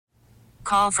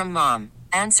call from mom.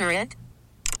 Answer it.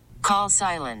 Call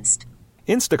silenced.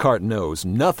 Instacart knows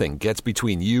nothing gets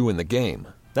between you and the game.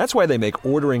 That's why they make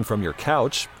ordering from your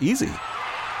couch easy.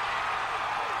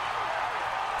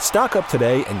 Stock up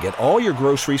today and get all your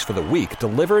groceries for the week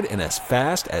delivered in as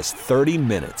fast as 30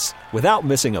 minutes without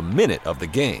missing a minute of the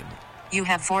game. You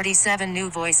have 47 new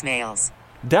voicemails.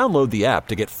 Download the app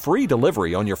to get free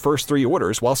delivery on your first 3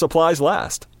 orders while supplies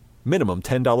last. Minimum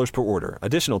 $10 per order.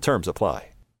 Additional terms apply.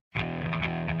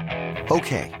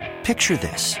 Okay, picture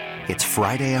this. It's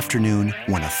Friday afternoon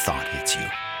when a thought hits you.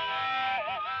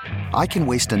 I can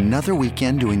waste another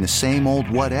weekend doing the same old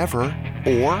whatever,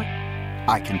 or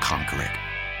I can conquer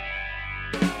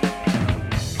it.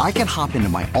 I can hop into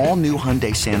my all-new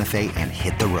Hyundai Santa Fe and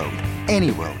hit the road.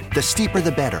 Any road. The steeper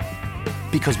the better.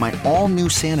 Because my all-new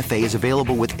Santa Fe is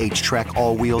available with H-Track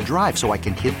all-wheel drive, so I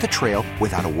can hit the trail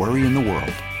without a worry in the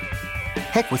world.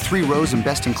 Heck, with 3 rows and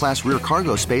best-in-class rear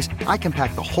cargo space, I can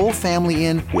pack the whole family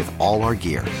in with all our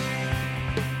gear.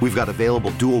 We've got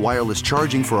available dual wireless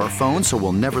charging for our phones, so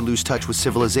we'll never lose touch with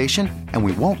civilization, and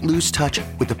we won't lose touch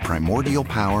with the primordial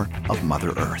power of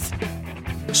Mother Earth.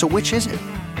 So which is it?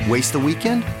 Waste the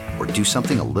weekend or do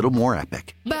something a little more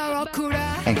epic?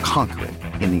 And conquer it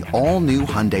in the all-new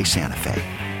Hyundai Santa Fe.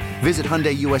 Visit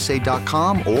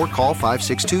HyundaiUSA.com or call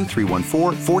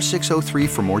 562-314-4603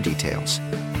 for more details.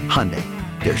 Hyundai,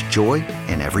 there's joy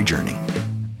in every journey.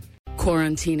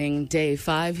 Quarantining day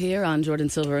 5 here on Jordan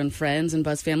Silver and Friends and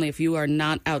Buzz Family. If you are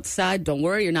not outside, don't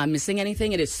worry, you're not missing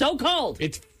anything. It is so cold.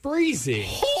 It's freezing.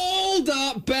 Hold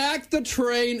up. Back the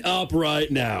train up right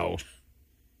now.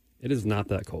 It is not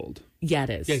that cold. Yeah, it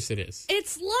is. Yes, it is.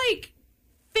 It's like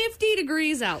 50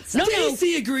 degrees outside.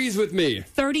 Stacy agrees with me.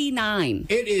 39.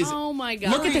 It is. Oh, my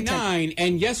God. Look at the 39,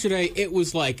 and yesterday it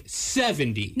was like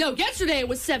 70. No, yesterday it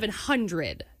was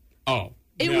 700. Oh.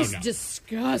 It was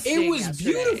disgusting. It was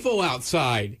yesterday. beautiful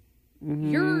outside.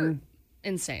 You're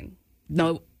insane.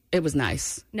 No, it was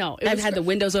nice. No, I've had the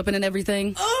windows open and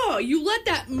everything. Oh, you let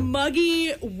that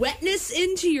muggy wetness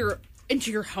into your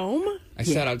home? I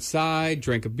sat outside,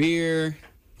 drank a beer,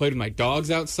 played with my dogs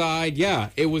outside. Yeah,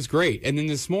 it was great. And then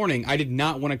this morning, I did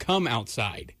not want to come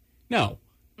outside. No.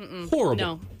 Horrible.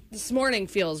 No. This morning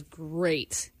feels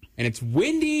great. And it's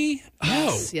windy.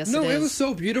 Yes, No, it is. it was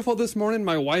so beautiful this morning.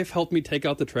 My wife helped me take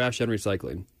out the trash and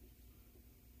recycling.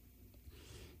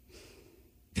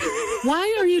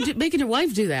 Why are you making your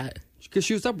wife do that? Because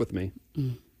she was up with me.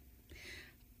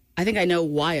 I think I know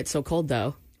why it's so cold,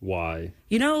 though. Why?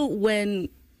 You know when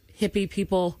hippie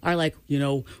people are like,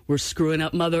 we're screwing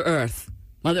up Mother Earth.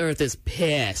 Mother Earth is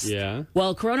pissed. Yeah.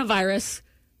 Well, coronavirus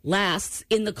lasts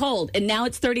in the cold, and now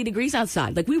it's 30 degrees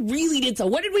outside. Like, we really did so.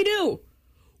 What did we do?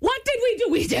 What did we do?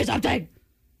 We did something.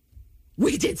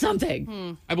 We did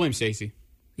something. I blame Stacy.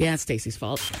 Yeah, it's Stacy's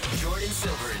fault. Jordan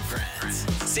Silver and Friends,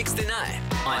 6 to 9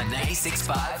 on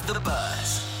 96.5 The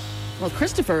Buzz. Well,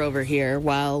 Christopher over here,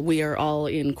 while we are all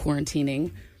in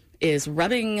quarantining, is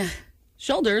rubbing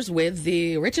shoulders with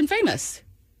the rich and famous.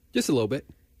 Just a little bit.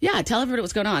 Yeah, tell everybody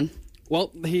what's going on.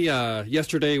 Well, he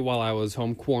yesterday while I was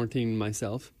home quarantining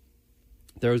myself,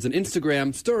 there was an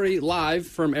Instagram story live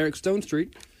from Eric Stone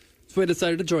Street. So I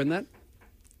decided to join that.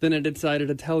 Then I decided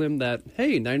to tell him that,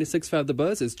 hey, 96.5 The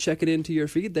Buzz is checking into your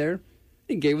feed there.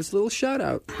 He gave us a little shout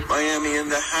out. Miami in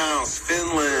the house,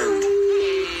 Finland.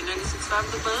 Hey,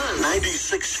 96.5 The Buzz.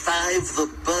 96.5 The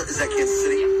Buzz. Is that Kansas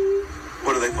City?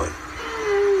 What do they put?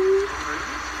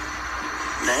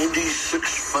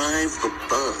 96.5 The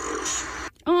Buzz.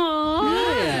 Oh,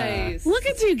 Nice. Look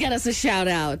at you get us a shout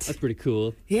out. That's pretty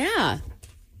cool. Yeah.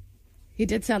 He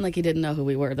did sound like he didn't know who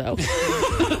we were, though.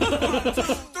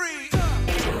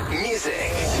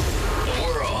 Music,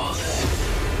 world,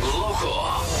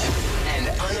 local, and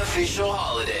unofficial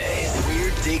holidays.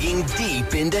 We're digging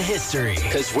deep into history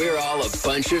because we're all a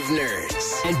bunch of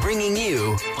nerds and bringing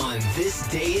you on This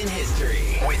Day in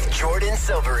History with Jordan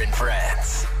Silver and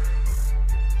Friends.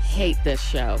 Hate this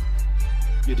show.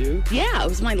 You do? Yeah, it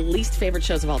was my least favorite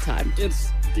shows of all time. It's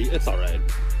all right.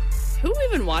 Who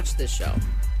even watched this show?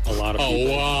 A lot of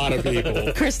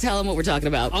people. Chris, tell him what we're talking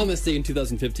about. On this day in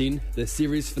 2015, the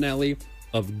series finale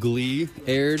of Glee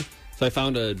aired. So I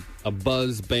found a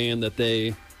Buzz band that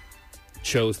they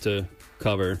chose to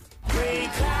cover. Gray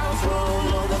clouds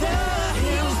roll over the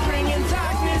hills, bringing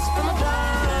darkness from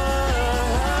above.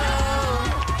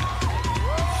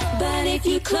 But if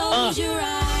you close your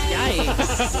eyes,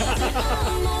 Yikes. it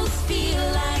almost feel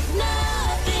like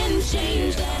nothing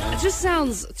changed at all. It just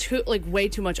sounds way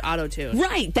too much auto-tune.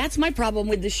 Right, that's my problem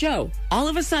with the show. All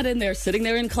of a sudden, they're sitting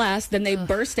there in class, then they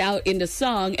burst out into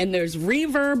song, and there's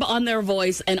reverb on their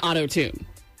voice and auto-tune.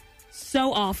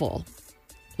 So awful.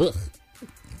 Ugh.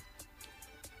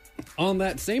 On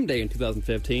that same day in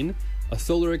 2015, a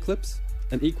solar eclipse,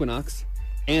 an equinox,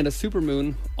 and a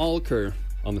supermoon all occur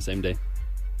on the same day.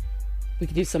 We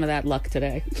could use some of that luck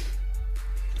today.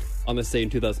 On this day in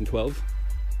 2012,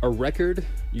 a record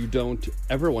you don't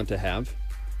ever want to have,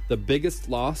 the biggest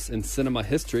loss in cinema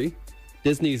history.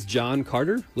 Disney's John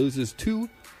Carter loses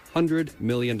 $200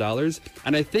 million.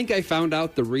 And I think I found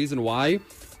out the reason why.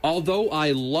 Although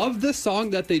I love the song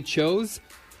that they chose,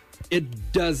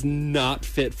 it does not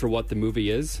fit for what the movie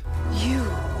is. You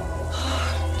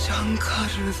are John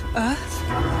Carter of Earth?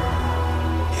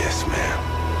 Yes, ma'am.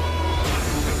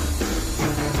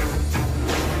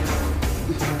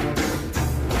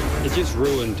 It just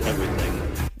ruined everything.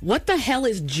 What the hell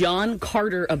is John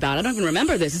Carter about? I don't even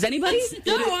remember this. Is anybody?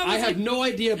 I have no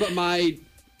idea, but my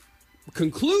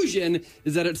conclusion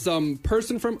is that it's some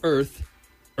person from Earth.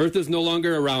 Earth is no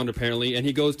longer around, apparently, and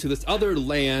he goes to this other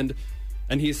land,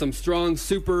 and he's some strong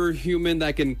superhuman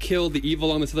that can kill the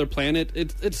evil on this other planet.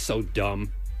 It's so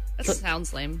dumb. That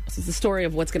sounds lame. This is the story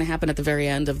of what's going to happen at the very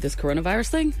end of this coronavirus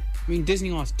thing. I mean, Disney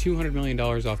lost $200 million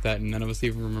off that, and none of us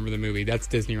even remember the movie. That's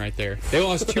Disney right there. They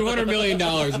lost $200 million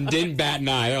and didn't bat an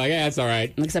eye. They're like, yeah, that's all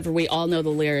right. Except for we all know the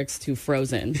lyrics to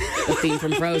Frozen, the theme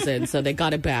from Frozen, so they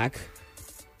got it back.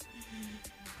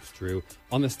 It's true.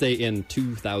 On this day in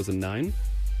 2009,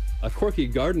 a quirky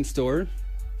garden store,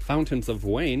 Fountains of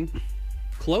Wayne,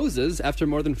 closes after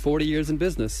more than 40 years in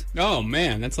business. Oh,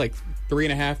 man. That's like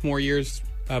 3.5 more years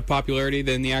popularity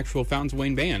than the actual Fountains of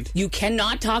Wayne band. You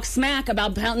cannot talk smack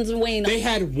about Fountains of Wayne. They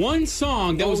had one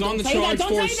song that was on the charts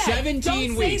for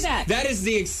 17 weeks. That. That is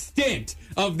the extent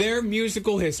of their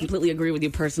musical history. I completely agree with you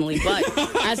personally, but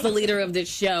as the leader of this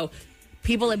show,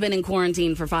 people have been in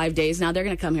quarantine for 5 days now. They're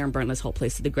going to come here and burn this whole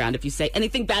place to the ground. If you say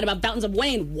anything bad about Fountains of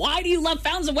Wayne, why do you love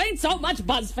Fountains of Wayne so much,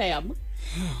 Buzz fam?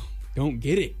 Don't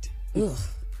get it. Ugh.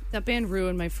 That band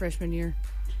ruined my freshman year.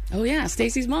 Oh, yeah,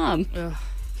 Stacy's mom. Ugh.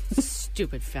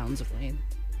 Stupid Fountains of Wayne.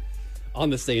 On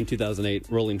this day in 2008,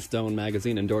 Rolling Stone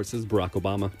magazine endorses Barack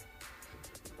Obama.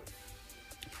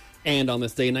 And on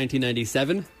this day in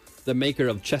 1997, the maker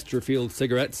of Chesterfield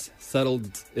cigarettes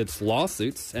settled its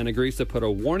lawsuits and agrees to put a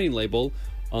warning label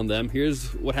on them.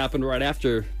 Here's what happened right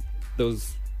after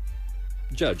those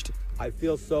judged. I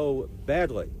feel so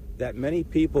badly that many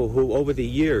people who over the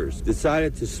years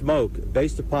decided to smoke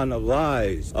based upon the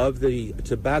lies of the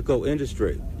tobacco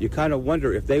industry, you kind of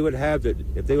wonder if they would have had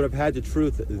the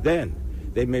truth then,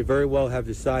 they may very well have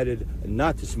decided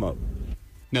not to smoke.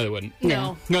 No, they wouldn't.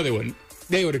 No. No, they wouldn't.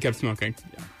 They would have kept smoking.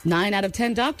 9 out of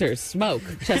 10 doctors smoke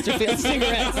Chesterfield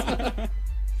cigarettes.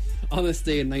 On this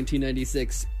day in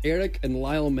 1996, Eric and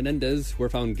Lyle Menendez were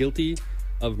found guilty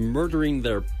of murdering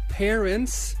their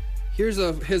parents. Here's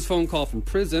his phone call from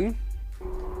prison.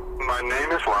 My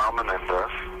name is Lyle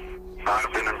Menendez.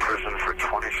 I've been in prison for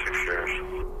 26 years.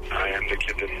 I am the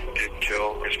kid that did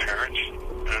kill his parents,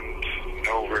 and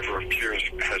no river of tears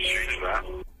has changed that.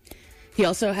 He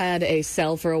also had a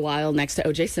cell for a while next to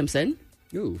O.J. Simpson.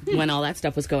 Ooh. When all that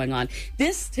stuff was going on.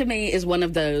 This, to me, is one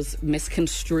of those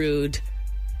misconstrued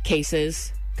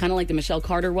cases, kind of like the Michelle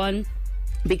Carter one,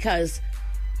 because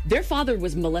their father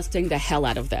was molesting the hell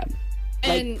out of them.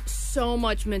 And so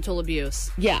much mental abuse.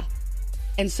 Yeah.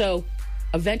 And so,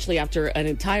 eventually, after an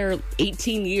entire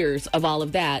 18 years of all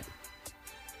of that,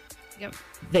 Yep.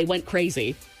 they went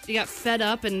crazy. They got fed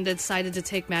up and decided to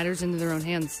take matters into their own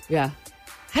hands. Yeah.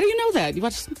 How do you know that? You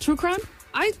watch true crime?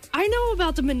 I know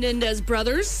about the Menendez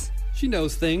brothers. She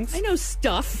knows things. I know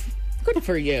stuff. Good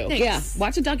for you. Thanks. Yeah.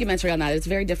 Watch a documentary on that. It's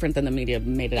very different than the media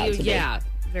made it out to be. Yeah,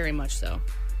 very much so.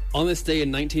 On this day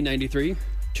in 1993,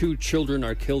 2 children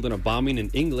are killed in a bombing in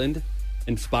England,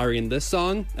 inspiring this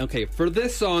song. Okay, for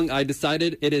this song, I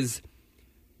decided it is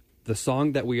the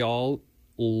song that we all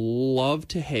love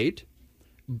to hate,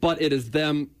 but it is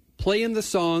them playing the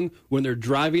song when they're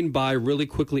driving by really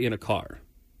quickly in a car.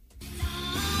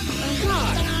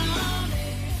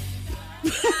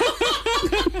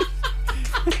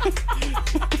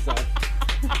 So,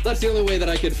 that's the only way that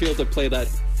I could feel to play that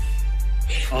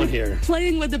on here.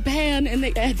 Playing with the pan and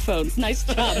the headphones. Nice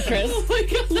job, Chris. Oh my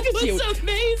God, Look that at you. was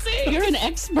amazing. You're an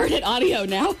expert at audio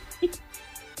now.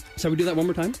 Shall we do that one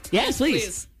more time? Yes,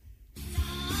 please.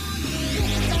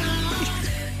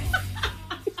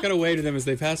 Gotta wave to them as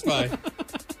they pass by.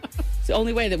 It's the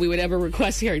only way that we would ever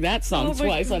request hearing that song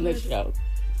twice on this show.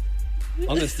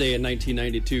 On this day in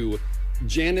 1992,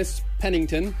 Janice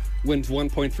Pennington wins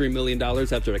 $1.3 million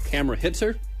after a camera hits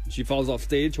her. She falls off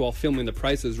stage while filming The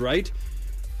Price is Right.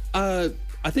 I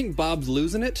think Bob's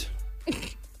losing it.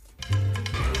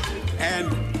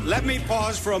 And let me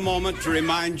pause for a moment to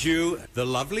remind you, the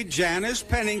lovely Janice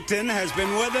Pennington has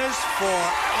been with us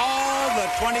for all the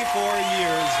 24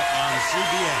 years on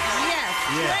CBS.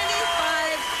 Yes,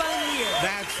 25 fun years.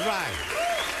 That's right.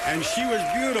 And she was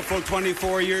beautiful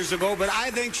 24 years ago, but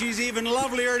I think she's even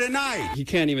lovelier tonight. He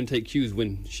can't even take cues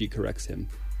when she corrects him.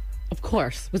 Of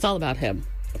course. It's all about him.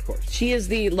 Of course. She is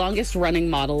the longest running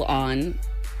model on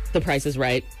The Price is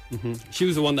Right. Mm-hmm. She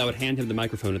was the one that would hand him the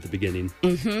microphone at the beginning.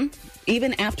 Mm-hmm.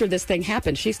 Even after this thing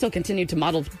happened, she still continued to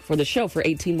model for the show for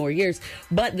 18 more years.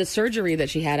 But the surgery that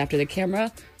she had after the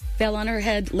camera fell on her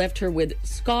head, left her with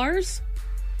scars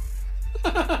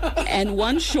and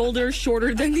one shoulder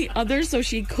shorter than the other, so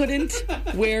she couldn't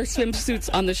wear swimsuits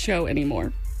on the show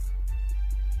anymore.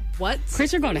 What?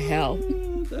 Chris, you're going to hell.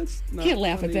 That's not Can't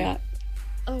laugh funny. at that.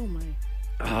 Oh, my.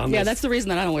 Yeah, that's the reason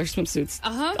that I don't wear swimsuits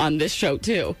on this show,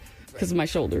 too, because of my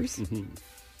shoulders. Mm-hmm.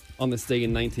 On this day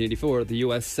in 1984, the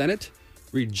U.S. Senate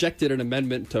rejected an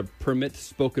amendment to permit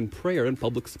spoken prayer in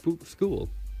public school.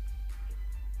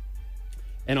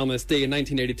 And on this day in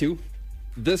 1982,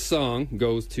 this song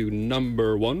goes to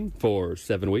number 1 for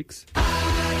 7 weeks.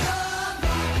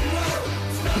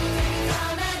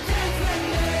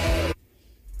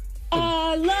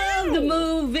 I love the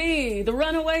movie The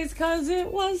Runaways because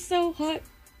it was so hot.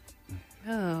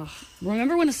 Oh.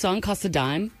 Remember when a song cost a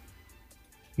dime?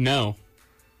 No.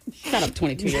 Shut up,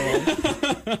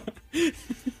 22-year-old.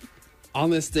 On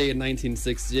this day in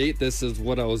 1968, this is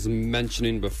what I was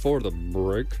mentioning before the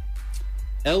break.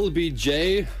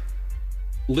 LBJ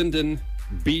Lyndon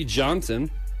B.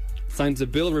 Johnson signs a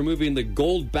bill removing the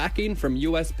gold backing from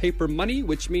U.S. paper money,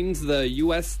 which means the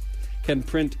U.S. can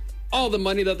print all the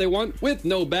money that they want with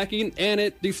no backing, and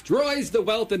it destroys the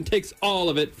wealth and takes all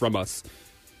of it from us.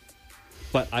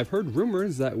 But I've heard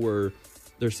rumors that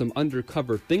there's some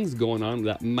undercover things going on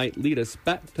that might lead us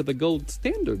back to the gold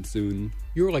standard soon.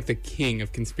 You're like the king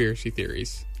of conspiracy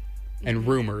theories and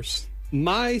rumors.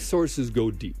 My sources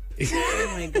go deep.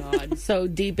 Oh, my God. So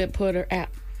deep it put her at.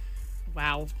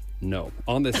 Wow. No.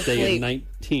 On this day in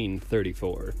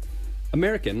 1934,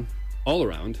 American,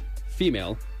 all-around,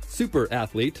 female, super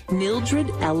athlete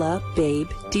Mildred Ella Babe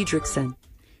Diedrichson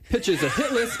pitches a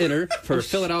hitless inner for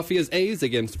Philadelphia's A's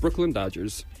against Brooklyn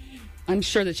Dodgers. I'm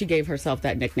sure that she gave herself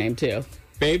that nickname, too.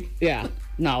 Babe? Yeah.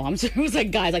 No, I'm sure it was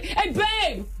like guys like, hey,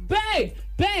 babe, babe,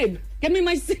 babe, get me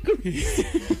my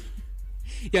cigarette.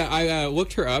 Yeah, I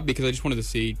looked her up because I just wanted to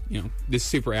see, this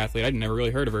super athlete. I'd never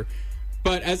really heard of her.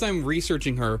 But as I'm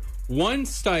researching her, one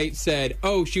site said,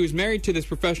 oh, she was married to this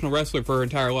professional wrestler for her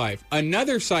entire life.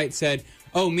 Another site said,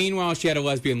 oh, meanwhile, she had a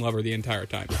lesbian lover the entire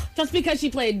time. Just because she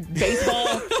played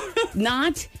baseball,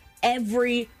 not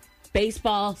every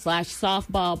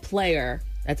baseball/softball player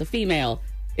that's a female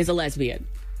is a lesbian.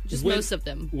 Just most of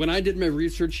them. When I did my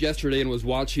research yesterday and was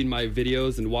watching my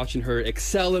videos and watching her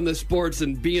excel in the sports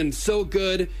and being so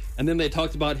good, and then they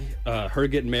talked about her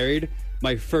getting married,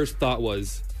 my first thought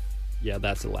was, yeah,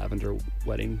 that's a lavender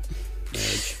wedding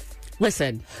marriage.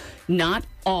 Listen, not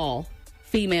all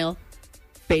female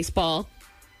baseball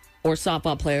or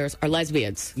softball players are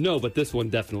lesbians. No, but this one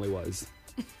definitely was.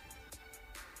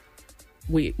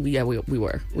 We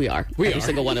are. Every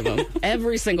single one of them.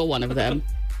 Every single one of them.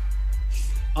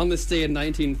 On this day in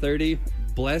 1930,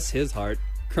 bless his heart,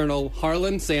 Colonel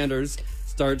Harlan Sanders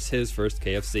starts his first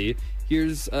KFC.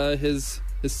 Here's his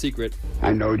secret.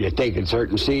 I know you're taking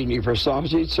certain seasoning for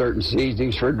sausage, certain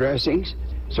seasonings for dressings,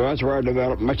 so that's where I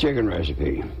developed my chicken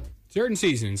recipe. Certain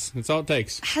seasons. That's all it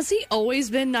takes. Has he always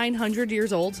been 900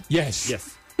 years old? Yes.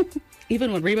 Yes.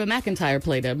 Even when Reba McEntire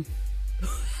played him.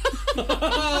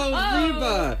 Oh,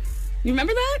 Reba! You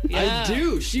remember that? Yeah. I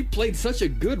do. She played such a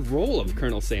good role of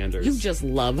Colonel Sanders. You just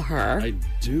love her. I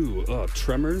do. Oh,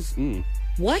 Tremors?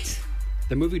 What?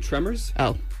 The movie Tremors?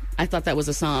 Oh, I thought that was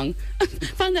a song. I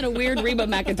found that a weird Reba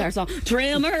McEntire song.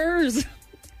 Tremors!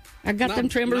 I got them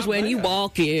tremors when you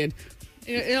walk in.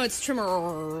 It's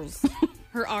Tremors.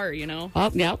 Her R,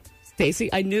 Oh, yeah. Stacey,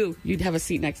 I knew you'd have a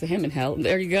seat next to him in hell.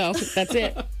 There you go. That's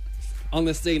it. On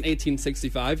this day in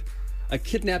 1865, a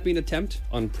kidnapping attempt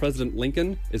on President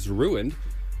Lincoln is ruined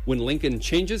when Lincoln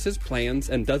changes his plans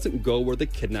and doesn't go where the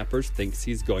kidnapper thinks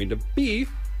he's going to be.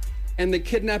 And the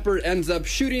kidnapper ends up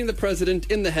shooting the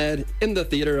president in the head in the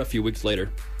theater a few weeks later.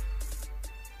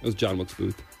 It was John Wilkes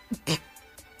Booth. That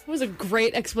was a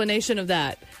great explanation of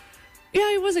that.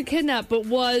 Yeah, he wasn't kidnapped, but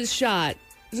was shot.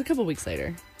 It was a couple weeks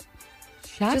later.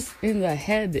 Shot just in the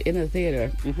head in the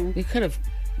theater. Mm-hmm. We could have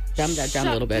dumbed that down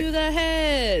a little bit. Shot to the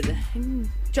head.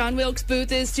 John Wilkes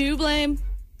Booth is to blame.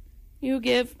 You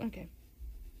give. Okay.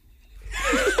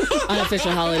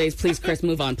 Unofficial holidays. Please, Chris,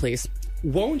 move on, please.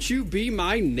 Won't You Be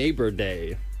My Neighbor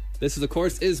Day. This, of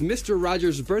course, is Mr.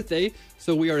 Rogers' birthday,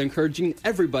 so we are encouraging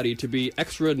everybody to be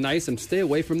extra nice and stay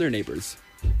away from their neighbors.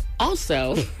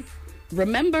 Also,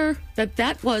 remember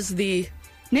that was the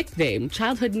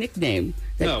childhood nickname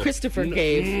that Christopher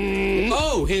gave.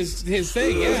 Oh, his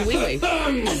thing. Yeah. Wee wee.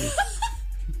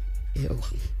 Ew.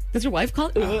 Does your wife call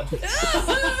it?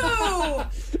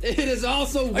 It is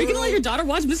also. Are you going to let your daughter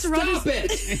watch Mr. Rogers? Stop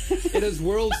it! It is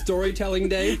World Storytelling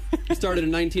Day. It started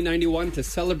in 1991 to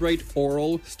celebrate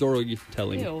oral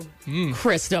storytelling.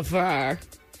 Christopher.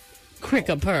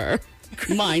 Crickapur.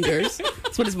 Minders.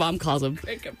 That's what his mom calls him.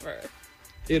 Crickapur.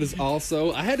 It is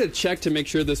also. I had to check to make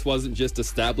sure this wasn't just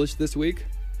established this week.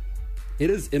 It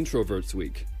is Introverts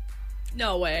Week.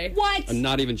 No way. What? I'm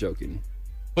not even joking.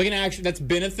 Like an action that's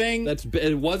been a thing?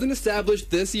 It wasn't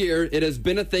established this year. It has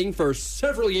been a thing for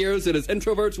several years. It is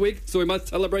Introverts Week, so we must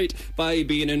celebrate by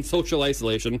being in social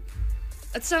isolation.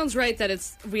 That sounds right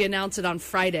that we announce it on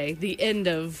Friday, the end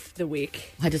of the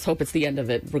week. I just hope it's the end of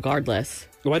it, regardless.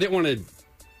 Well, I didn't want to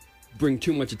bring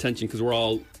too much attention because we're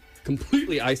all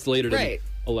completely isolated and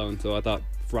alone, so I thought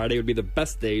Friday would be the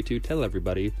best day to tell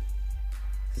everybody.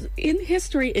 In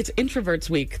history, it's Introverts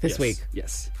Week this week.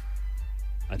 Yes.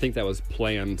 I think that was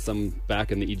planned back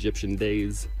in the Egyptian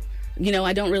days. You know,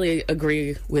 I don't really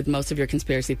agree with most of your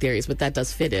conspiracy theories, but that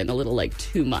does fit in a little,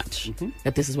 too much.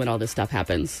 That this is when all this stuff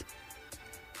happens.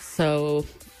 So,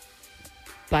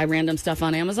 buy random stuff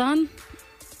on Amazon?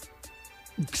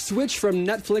 Switch from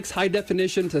Netflix high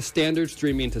definition to standard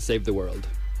streaming to save the world.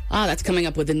 Ah, that's coming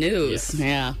up with the news. Yes.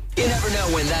 Yeah. You never know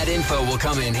when that info will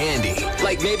come in handy.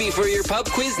 Like maybe for your pub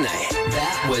quiz night.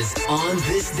 That was On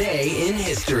This Day in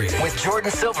History with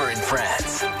Jordan Silver and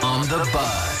friends on the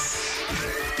bus.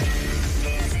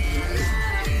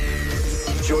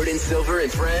 Jordan Silver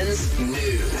and Friends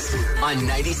News on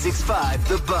 96.5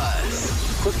 The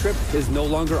Buzz. Quick Trip is no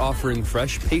longer offering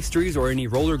fresh pastries or any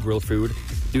roller grill food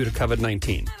due to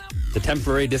COVID-19. The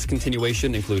temporary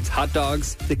discontinuation includes hot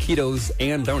dogs, taquitos,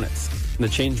 and donuts. And the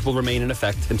change will remain in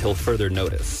effect until further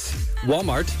notice.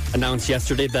 Walmart announced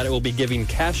yesterday that it will be giving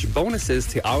cash bonuses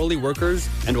to hourly workers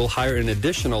and will hire an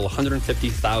additional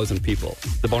 150,000 people.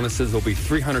 The bonuses will be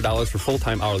 $300 for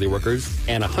full-time hourly workers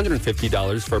and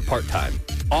 $150 for part-time.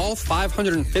 All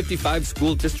 555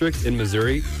 school districts in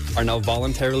Missouri are now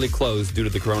voluntarily closed due to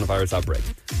the coronavirus outbreak.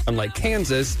 Unlike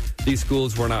Kansas, these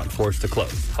schools were not forced to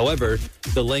close. However,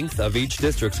 the length of each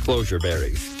district's closure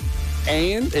varies.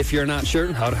 And if you're not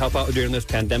sure how to help out during this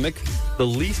pandemic, the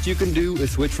least you can do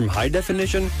is switch from high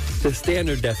definition to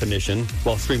standard definition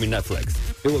while streaming Netflix.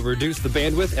 It will reduce the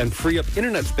bandwidth and free up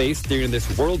internet space during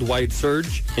this worldwide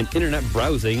surge in internet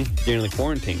browsing during the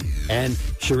quarantine. And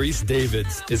Sharice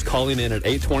Davids is calling in at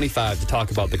 8:25 to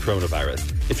talk about the coronavirus.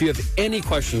 If you have any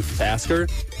questions to ask her,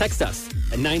 text us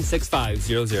at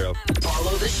 96500.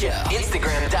 Follow the show.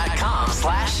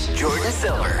 Instagram.com/Jordan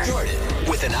Silver. Jordan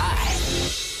with an I.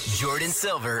 Jordan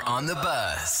Silver on the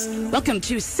bus. Welcome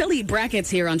to Silly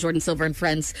Brackets here on Jordan Silver and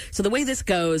Friends. So the way this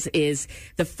goes is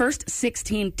the first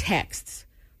 16 texts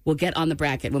will get on the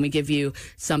bracket when we give you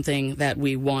something that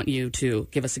we want you to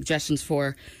give us suggestions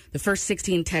for. The first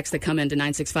 16 texts that come into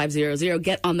 96500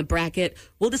 get on the bracket.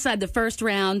 We'll decide the first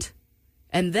round,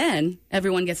 and then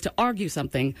everyone gets to argue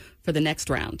something for the next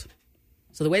round.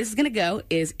 So the way this is going to go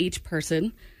is each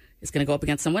person is going to go up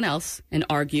against someone else and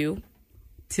argue.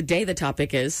 Today the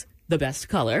topic is the best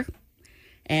color.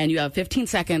 And you have 15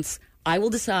 seconds. I will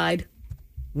decide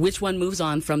which one moves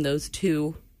on from those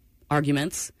two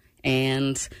arguments.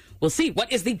 And we'll see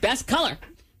what is the best color.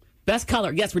 Best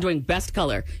color. Yes, we're doing best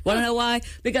color. Want to know why?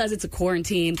 Because it's a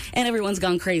quarantine and everyone's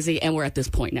gone crazy and we're at this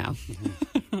point now.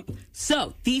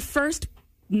 So the first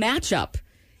matchup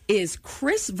is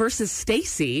Chris versus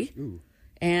Stacy.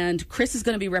 And Chris is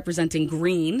going to be representing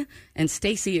green and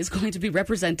Stacy is going to be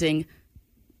representing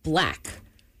black.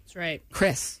 That's right.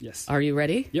 Chris. Yes. Are you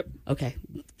ready? Yep. Okay.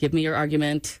 Give me your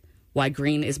argument why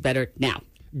green is better now.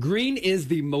 Green is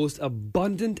the most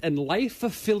abundant and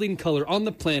life-fulfilling color on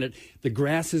the planet. The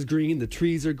grass is green, the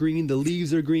trees are green, the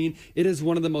leaves are green. It is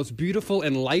one of the most beautiful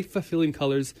and life-fulfilling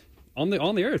colors on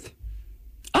the earth.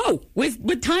 Oh,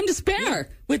 with time to spare. Yeah.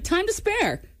 With time to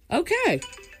spare. Okay.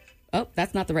 Oh,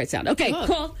 that's not the right sound. Okay,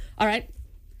 cool. All right.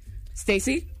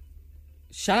 Stacy,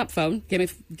 shut up, phone.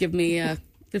 Give me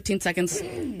 15 seconds.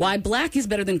 Why black is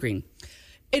better than green?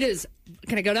 It is.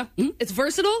 Can I go now? Mm-hmm. It's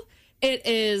versatile.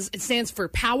 It stands for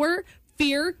power,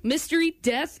 fear, mystery,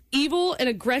 death, evil, and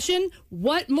aggression.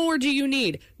 What more do you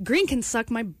need? Green can suck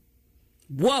my...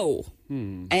 Whoa.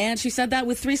 And she said that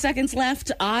with 3 seconds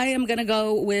left. I am going to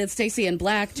go with Stacy and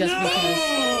black just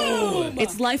because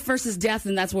it's life versus death,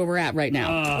 and that's where we're at right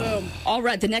now. All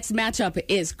right, the next matchup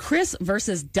is Chris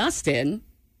versus Dustin.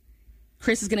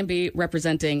 Chris is going to be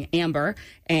representing amber,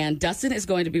 and Dustin is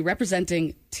going to be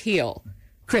representing teal.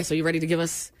 Chris, are you ready to give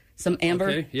us some amber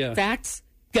Okay, yeah. facts?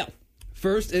 Go.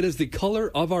 First, it is the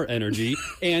color of our energy,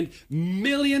 and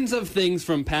millions of things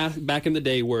from back in the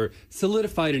day were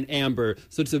solidified in amber.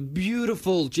 So it's a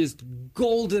beautiful, just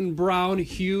golden brown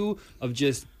hue of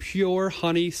just pure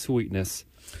honey sweetness.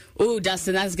 Ooh,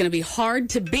 Dustin, that is going to be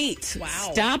hard to beat. Wow.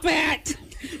 Stop it.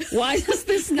 Why is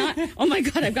this not? Oh, my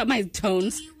God, I've got my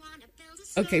tones.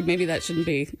 Okay, maybe that shouldn't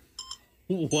be.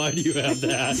 Why do you have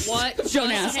that? What Don't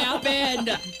just ask.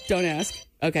 happened? Don't ask.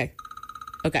 Okay.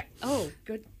 Oh,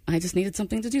 good. I just needed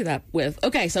something to do that with.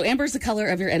 Okay, so amber is the color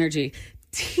of your energy.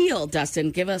 Teal,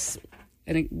 Dustin, give us.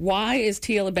 Why is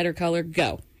teal a better color?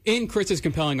 Go. In Chris's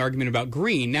compelling argument about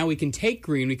green, now we can take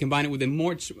green, we combine it with a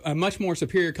much more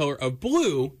superior color of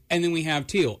blue, and then we have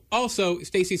teal. Also,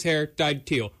 Stacey's hair dyed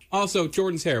teal. Also,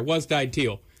 Jordan's hair was dyed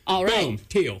teal. All right. Boom,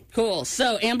 teal. Cool.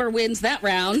 So Amber wins that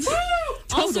round.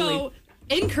 Totally. Also,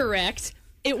 incorrect.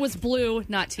 It was blue,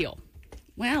 not teal.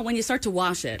 Well, when you start to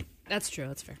wash it, That's true.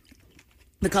 That's fair.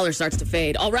 the color starts to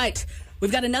fade. All right.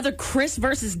 We've got another Chris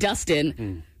versus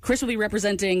Dustin. Chris will be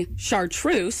representing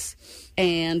chartreuse,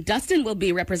 and Dustin will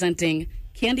be representing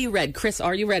candy red. Chris,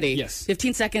 are you ready? Yes.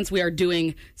 15 seconds. We are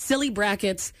doing silly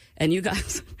brackets, and you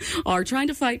guys are trying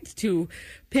to fight to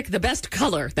pick the best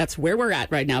color. That's where we're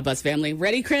at right now, Buzz family.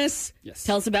 Ready, Chris? Yes.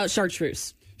 Tell us about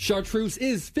chartreuse. Chartreuse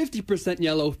is 50%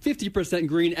 yellow, 50%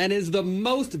 green, and is the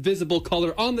most visible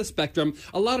color on the spectrum.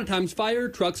 A lot of times, fire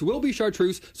trucks will be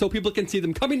chartreuse so people can see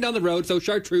them coming down the road, so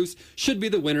chartreuse should be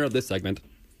the winner of this segment.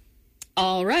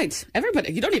 All right.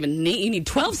 Everybody, you don't even need, you need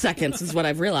 12 seconds is what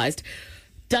I've realized.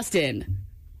 Dustin,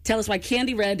 tell us why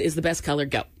candy red is the best color.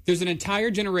 Go. There's an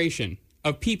entire generation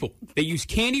of people that use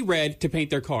candy red to paint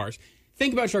their cars.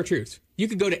 Think about chartreuse. You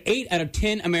could go to 8 out of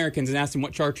 10 Americans and ask them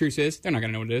what chartreuse is. They're not going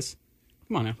to know what it is.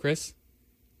 Come on now, Chris.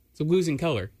 It's a losing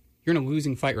color. You're in a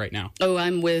losing fight right now. Oh,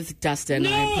 I'm with Dustin.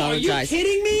 I apologize. Are you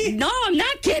kidding me? No, I'm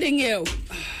not kidding you.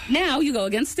 Now you go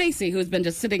against Stacey, who's been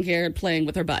just sitting here playing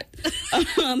with her butt.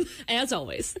 As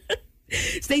always.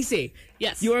 Stacey,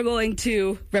 Yes. you are going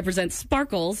to represent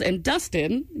sparkles, and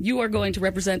Dustin, you are going to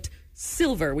represent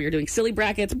silver. We are doing silly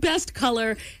brackets, best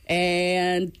color,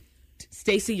 and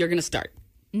Stacey, you're going to start.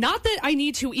 Not that I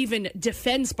need to even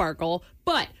defend Sparkle,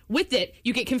 but with it,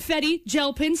 you get confetti,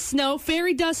 gel pins, snow,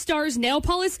 fairy dust stars, nail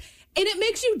polish, and it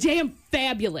makes you damn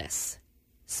fabulous.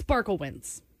 Sparkle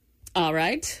wins. All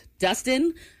right.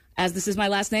 Dustin, as this is my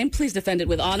last name, please defend it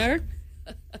with honor.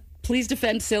 Please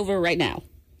defend silver right now.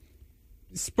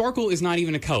 Sparkle is not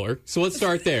even a color, so let's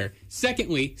start there.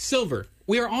 Secondly, silver.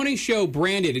 We are on a show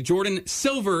branded Jordan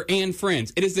Silver and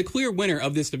Friends. It is the clear winner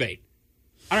of this debate.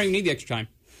 I don't even need the extra time.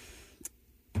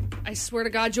 I swear to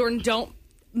God, Jordan, don't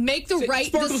make the right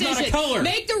Sparkle's decision. not a color.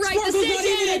 Make the right Sparkle's decision.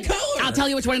 not even a color. I'll tell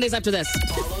you which one it is after this.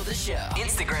 Follow the show.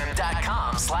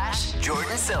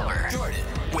 Instagram.com/Jordan Silver. Jordan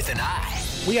with an I.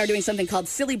 We are doing something called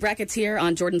Silly Brackets here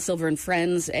on Jordan Silver and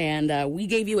Friends, and we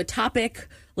gave you a topic a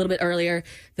little bit earlier.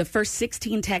 The first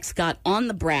 16 texts got on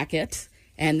the bracket,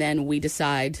 and then we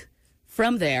decide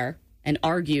from there and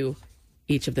argue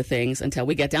each of the things until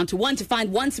we get down to one to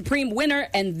find one supreme winner,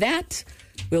 and that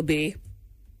will be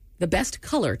the best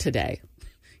color today.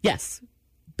 Yes,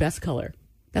 best color.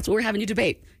 That's what we're having you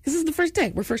debate. This is the first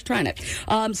day. We're first trying it.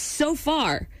 So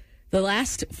far, the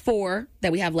last four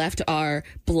that we have left are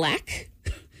black,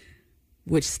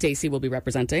 which Stacey will be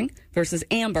representing, versus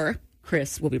amber,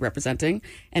 Chris will be representing.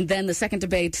 And then the second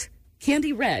debate,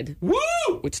 candy red,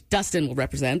 which Dustin will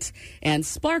represent, and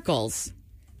sparkles,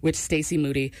 which Stacey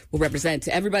Moody will represent.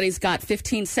 Everybody's got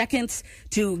 15 seconds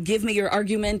to give me your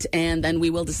argument, and then we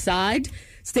will decide.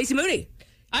 Stacey Moody.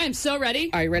 I am so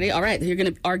ready. Are you ready? All right. You're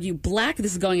going to argue black.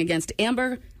 This is going against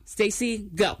amber. Stacey,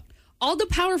 go. All the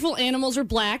powerful animals are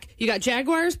black. You got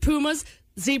jaguars, pumas,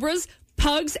 zebras,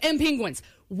 pugs, and penguins.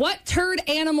 What turd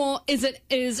animal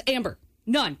is amber?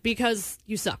 None, because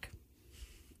you suck.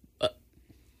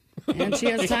 And she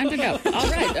has time to go. All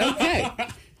right. Okay.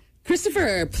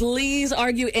 Christopher, please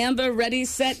argue amber. Ready,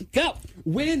 set, go.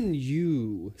 When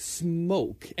you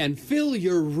smoke and fill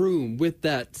your room with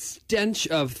that stench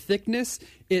of thickness,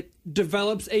 it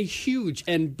develops a huge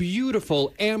and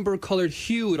beautiful amber-colored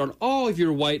hue on all of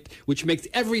your white, which makes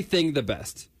everything the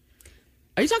best.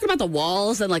 Are you talking about the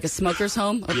walls in like a smoker's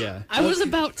home? Yeah. I was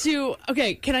about to...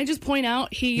 Okay, can I just point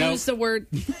out he used the word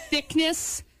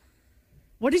thickness?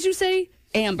 What did you say?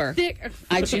 Amber.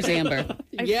 I choose amber.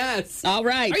 Yes. All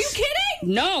right. Are you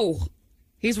kidding? No.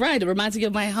 He's right. It reminds me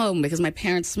of my home because my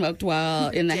parents smoked while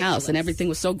in the house, and everything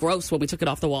was so gross when we took it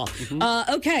off the wall.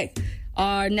 Okay.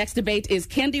 Our next debate is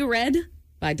Candy Red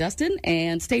by Dustin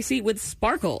and Stacey with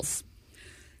Sparkles.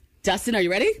 Dustin, are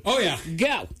you ready? Oh, yeah.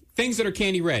 Go. Things that are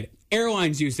candy red.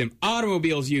 Airlines use them.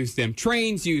 Automobiles use them.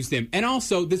 Trains use them. And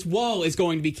also, this wall is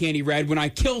going to be candy red when I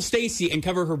kill Stacy and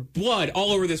cover her blood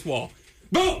all over this wall.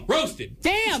 Boom! Roasted.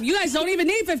 Damn, you guys don't even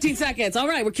need 15 seconds. All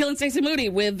right, we're killing Stacey Moody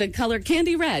with the color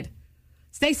candy red.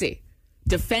 Stacy,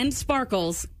 defend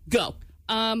Sparkles. Go.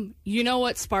 You know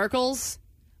what sparkles?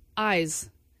 Eyes.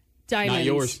 Diamonds. Not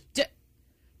yours.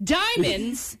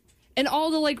 Diamonds and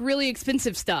all the, like, really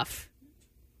expensive stuff.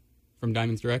 From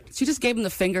Diamonds Direct? She just gave him the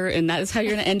finger, and that is how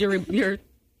you're going to end your debate?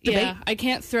 Yeah, I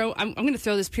can't throw... I'm going to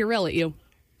throw this Purell at you.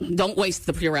 Don't waste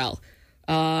the Purell.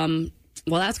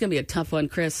 Well, that's going to be a tough one.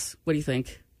 Chris, what do you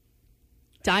think?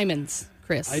 Diamonds,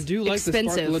 Chris. I do like the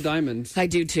sparkle of diamonds. I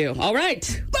do, too. All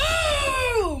right.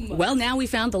 Boom! Well, now we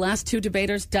found the last two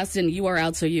debaters. Dustin, you are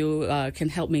out, so you can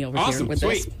help me over here with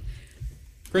this.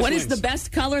 Chris What wins. is the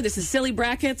best color? This is Silly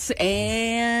Brackets,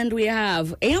 and we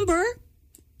have Amber,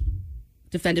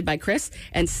 defended by Chris,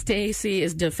 and Stacy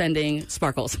is defending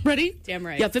Sparkles. Ready? Damn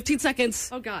right. Yeah, 15 seconds.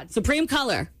 Oh, God. Supreme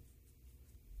color.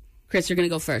 Chris, you're going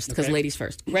to go first, because Okay. ladies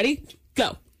first. Ready?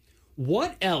 Go.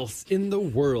 What else in the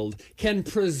world can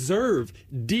preserve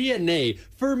DNA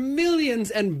for millions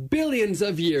and billions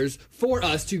of years for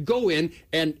us to go in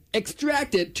and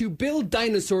extract it to build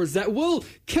dinosaurs that will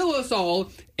kill us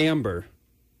all? Amber.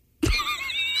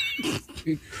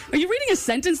 Are you reading a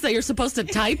sentence that you're supposed to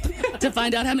type to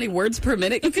find out how many words per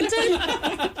minute you can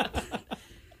type?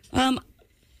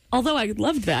 Although I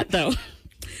loved that, though.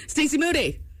 Stacey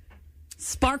Moody.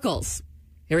 Sparkles.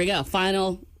 Here we go.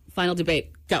 Final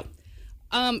debate. Go.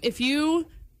 If you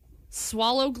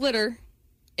swallow glitter,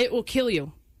 it will kill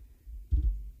you.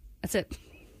 That's it.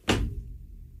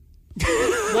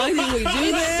 Why do we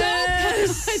do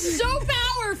this? It's so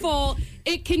powerful,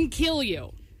 it can kill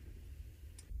you.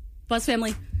 Buzz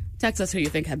family, text us who you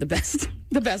think had the best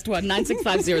one.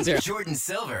 96500. Jordan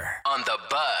Silver on the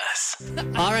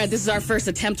bus. All right, this is our first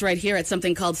attempt right here at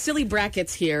something called Silly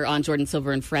Brackets here on Jordan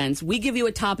Silver and Friends. We give you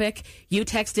a topic, you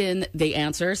text in the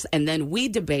answers, and then we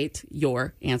debate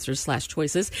your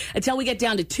answers/choices until we get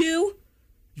down to 2.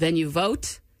 Then you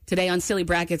vote. Today on Silly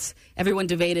Brackets, everyone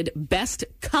debated best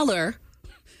color.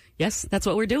 Yes, that's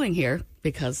what we're doing here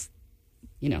because,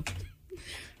 you know,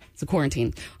 it's a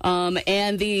quarantine.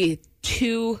 And the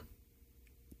 2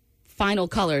 final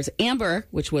colors, Amber,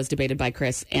 which was debated by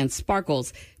Chris, and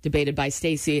Sparkles, debated by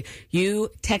Stacy. You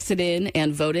texted in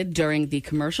and voted during the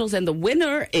commercials, and the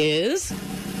winner is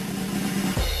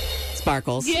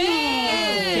Sparkles.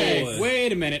 Okay,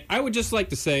 wait a minute. I would just like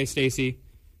to say, Stacy,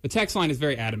 the text line is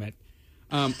very adamant.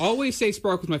 Always say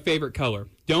Sparkle's my favorite color.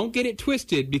 Don't get it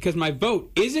twisted because my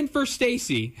vote isn't for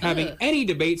Stacy having any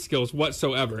debate skills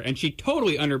whatsoever, and she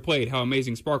totally underplayed how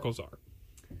amazing Sparkles are.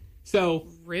 So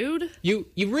rude. You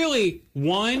really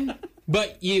won,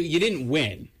 but you didn't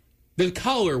win. The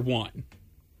color won.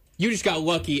 You just got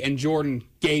lucky, and Jordan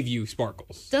gave you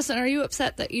Sparkles. Dustin, are you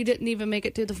upset that you didn't even make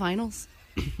it to the finals?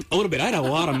 A little bit. I had a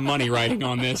lot of money riding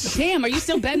on this. Damn, are you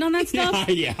still betting on that stuff?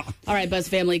 Yeah. All right, Buzz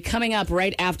family, coming up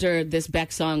right after this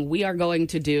Beck song, we are going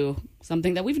to do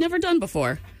something that we've never done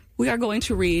before. We are going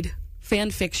to read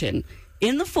fan fiction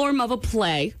in the form of a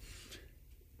play.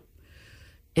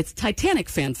 It's Titanic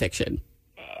fan fiction.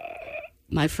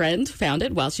 My friend found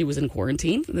it while she was in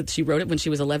quarantine. She wrote it when she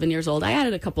was 11 years old. I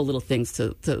added a couple little things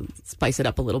to spice it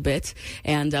up a little bit.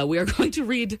 And we are going to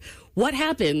read what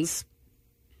happens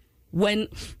when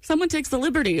someone takes the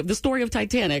liberty of the story of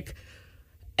Titanic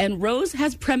and Rose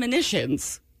has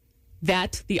premonitions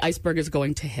that the iceberg is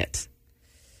going to hit.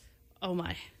 Oh,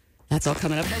 my. That's all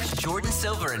coming up. Catch Jordan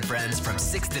Silver and Friends from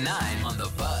 6 to 9 on the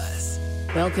bus.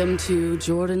 Welcome to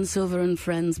Jordan Silver and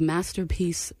Friends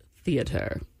Masterpiece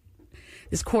Theater.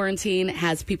 This quarantine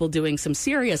has people doing some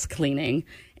serious cleaning,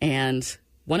 and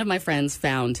one of my friends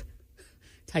found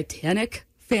Titanic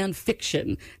fan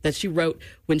fiction that she wrote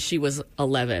when she was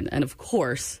 11. And of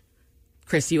course,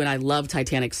 Chris, you and I love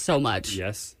Titanic so much.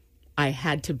 Yes. I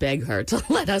had to beg her to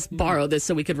let us borrow this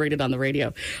so we could read it on the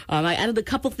radio. I added a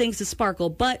couple things to Sparkle,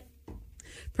 but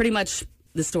pretty much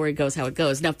the story goes how it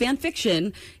goes. Now, fan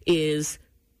fiction is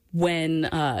when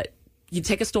you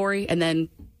take a story and then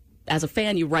as a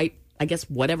fan, you write, I guess,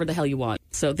 whatever the hell you want.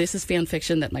 So this is fan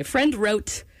fiction that my friend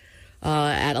wrote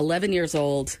at 11 years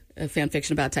old, a fan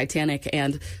fiction about Titanic.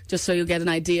 And just so you get an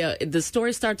idea, the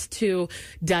story starts to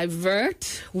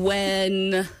divert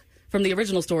from the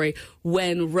original story,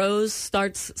 when Rose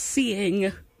starts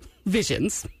seeing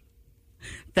visions.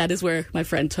 That is where my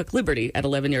friend took liberty at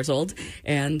 11 years old.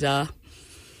 And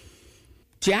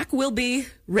Jack will be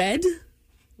read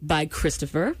by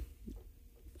Christopher.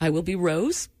 I will be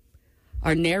Rose.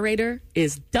 Our narrator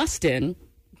is Dustin.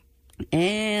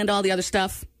 And all the other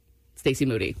stuff, Stacey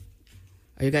Moody.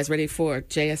 Are you guys ready for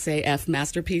JSAF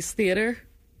Masterpiece Theater?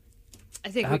 I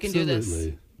think we can do this.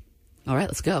 All right,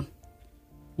 let's go.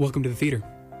 Welcome to the theater.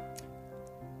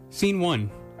 Scene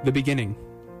 1, the beginning.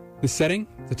 The setting,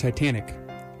 the Titanic.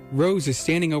 Rose is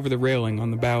standing over the railing on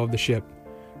the bow of the ship.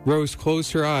 Rose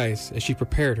closed her eyes as she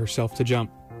prepared herself to jump.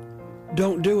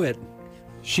 Don't do it.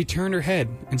 She turned her head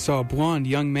and saw a blonde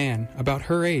young man about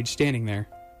her age standing there.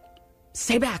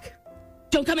 Stay back.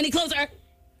 Don't come any closer.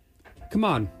 Come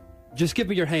on. Just give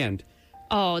me your hand.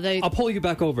 Oh, I'll pull you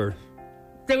back over.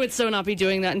 They would so not be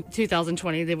doing that in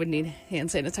 2020. They would need hand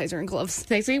sanitizer and gloves.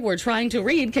 Stacey, we're trying to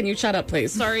read. Can you shut up,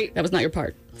 please? Sorry. That was not your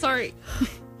part. Sorry.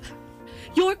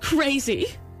 You're crazy.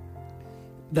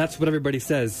 That's what everybody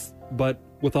says. But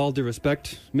with all due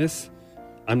respect, miss,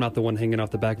 I'm not the one hanging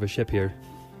off the back of a ship here.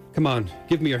 Come on,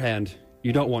 give me your hand.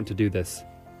 You don't want to do this.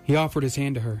 He offered his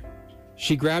hand to her.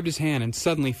 She grabbed his hand and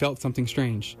suddenly felt something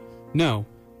strange. No,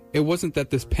 it wasn't that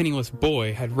this penniless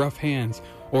boy had rough hands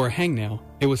or a hangnail.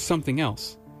 It was something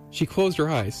else. She closed her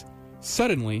eyes.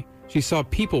 Suddenly, she saw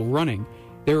people running.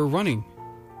 They were running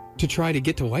to try to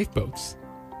get to lifeboats.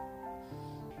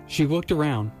 She looked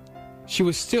around. She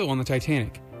was still on the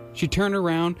Titanic. She turned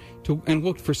around and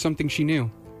looked for something she knew.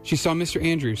 She saw Mr.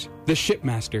 Andrews, the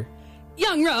shipmaster.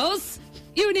 Young Rose,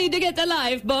 you need to get the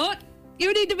lifeboat.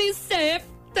 You need to be safe.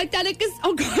 Titanic is...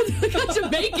 Oh, God, I got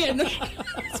Jamaican.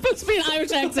 It's supposed to be an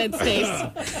Irish accent,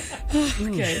 Stace.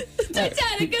 Okay.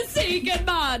 Titanic is sinking,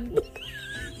 man.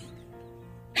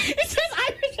 It says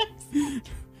Irish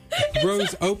accent.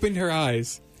 Rose opened her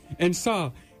eyes and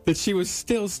saw that she was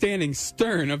still standing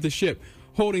stern of the ship,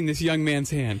 holding this young man's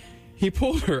hand. He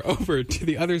pulled her over to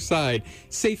the other side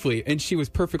safely, and she was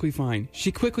perfectly fine.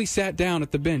 She quickly sat down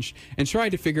at the bench and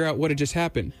tried to figure out what had just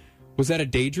happened. Was that a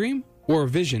daydream or a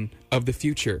vision of the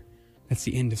future? That's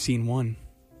the end of scene 1.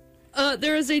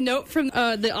 There is a note from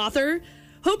the author.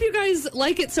 Hope you guys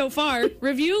like it so far.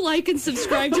 Review, like, and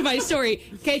subscribe to my story.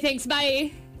 Okay, thanks.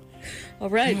 Bye. All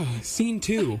right. Scene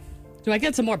 2. Do I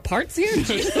get some more parts here?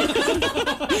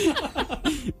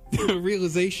 The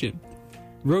realization.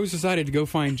 Rose decided to go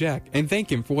find Jack and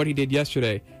thank him for what he did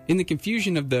yesterday. In the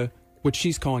confusion of what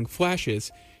she's calling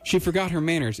flashes, she forgot her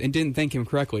manners and didn't thank him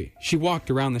correctly. She walked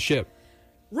around the ship.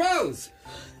 Rose!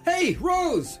 Hey,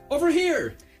 Rose! Over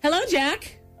here! Hello,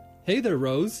 Jack. Hey there,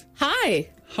 Rose.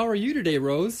 Hi. How are you today,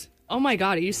 Rose? Oh my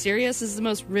God, are you serious? This is the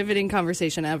most riveting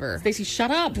conversation ever. Stacey, shut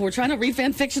up. We're trying to read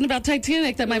fan fiction about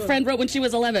Titanic that my friend wrote when she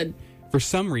was 11. For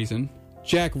some reason,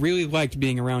 Jack really liked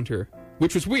being around her,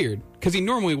 which was weird, because he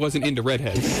normally wasn't into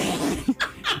redheads.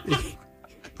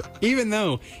 Even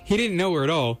though he didn't know her at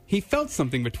all, he felt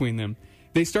something between them.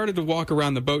 They started to walk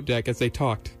around the boat deck as they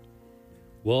talked.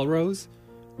 Well, Rose,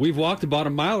 we've walked about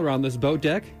a mile around this boat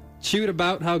deck, chewed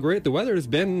about how great the weather has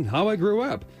been and how I grew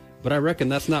up. But I reckon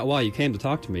that's not why you came to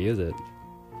talk to me, is it?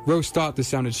 Rose thought this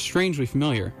sounded strangely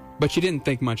familiar, but she didn't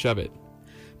think much of it.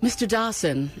 Mr.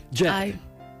 Dawson. Jack.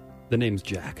 The name's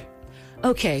Jack.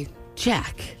 Okay,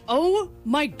 Jack. Oh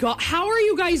my God, how are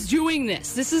you guys doing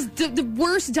this? This is the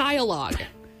worst dialogue.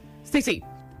 Stacey,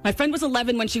 my friend was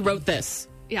 11 when she wrote this.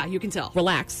 Yeah, you can tell.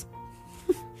 Relax.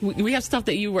 We have stuff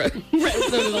that you read when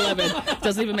you were 11.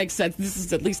 Doesn't even make sense. This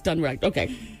is at least done right.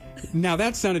 Okay. Now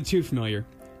that sounded too familiar.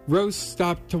 Rose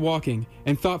stopped to walking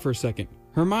and thought for a second.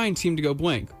 Her mind seemed to go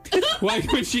blank.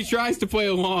 Like when she tries to play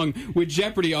along with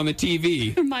Jeopardy on the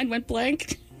TV. Her mind went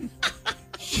blank.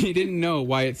 She didn't know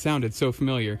why it sounded so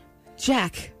familiar.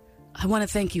 Jack, I want to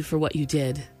thank you for what you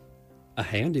did. A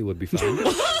handy would be fine.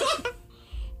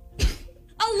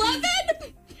 11?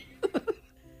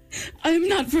 I'm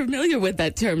not familiar with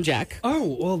that term, Jack.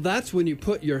 Oh, well, that's when you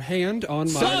put your hand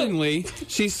on my... Suddenly,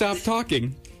 she stopped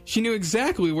talking. She knew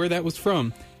exactly where that was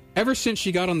from. Ever since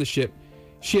she got on the ship,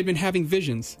 she had been having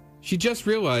visions. She just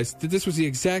realized that this was the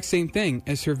exact same thing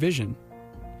as her vision.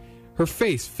 Her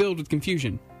face filled with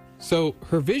confusion. So,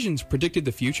 her visions predicted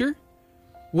the future?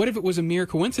 What if it was a mere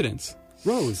coincidence?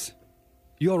 Rose,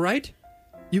 you all right?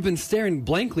 You've been staring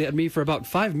blankly at me for about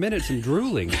 5 minutes and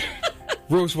drooling.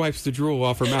 Rose wipes the drool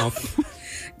off her mouth.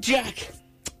 Jack,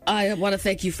 I want to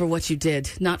thank you for what you did.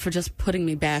 Not for just putting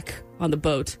me back on the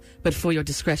boat, but for your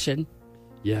discretion.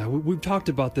 Yeah, we've talked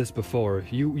about this before.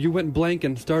 You went blank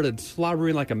and started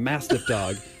slobbering like a mastiff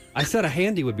dog. I said a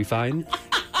handy would be fine.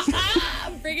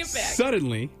 Bring it back.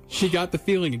 Suddenly, she got the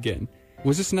feeling again.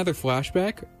 Was this another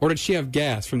flashback, or did she have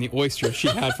gas from the oysters she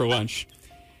had for lunch?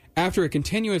 After a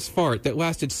continuous fart that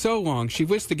lasted so long she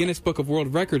wished the Guinness Book of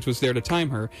World Records was there to time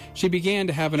her, she began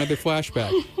to have another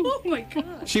flashback. Oh my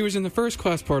God. She was in the first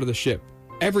class part of the ship.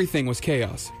 Everything was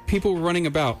chaos. People were running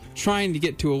about, trying to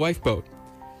get to a lifeboat.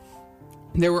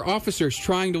 There were officers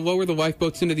trying to lower the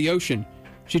lifeboats into the ocean.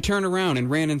 She turned around and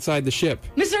ran inside the ship,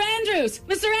 Mr. Andrews!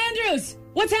 Mr. Andrews!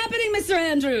 What's happening, Mr.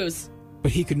 Andrews?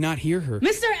 but he could not hear her.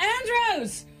 Mr.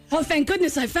 Andrews! Oh, thank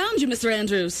goodness I found you, Mr.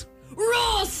 Andrews.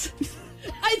 Ross!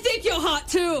 I think you're hot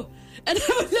too. And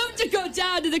I would love to go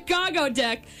down to the cargo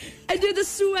deck and do the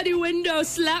sweaty window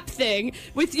slap thing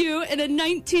with you in a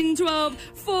 1912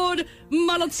 Ford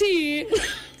Model T.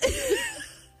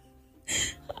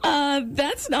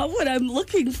 That's not what I'm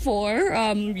looking for.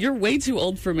 You're way too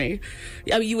old for me.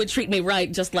 I mean, you would treat me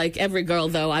right, just like every girl,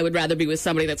 though. I would rather be with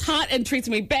somebody that's hot and treats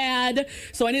me bad.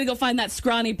 So I need to go find that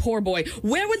scrawny poor boy.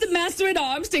 Where would the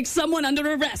master-at-arms take someone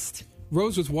under arrest?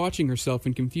 Rose was watching herself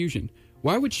in confusion.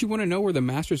 Why would she want to know where the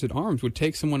Masters-at-Arms would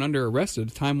take someone under arrest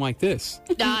at a time like this?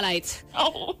 All right.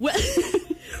 Oh.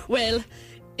 Well,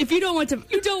 if you don't want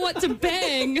to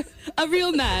bang a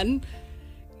real man,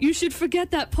 you should forget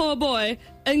that poor boy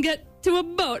and get to a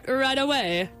boat right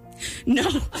away. No.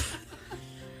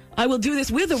 I will do this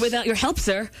with or without your help,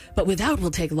 sir, but without will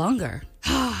take longer.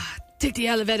 Take the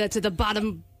elevator to the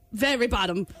bottom, very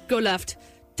bottom. Go left,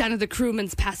 down to the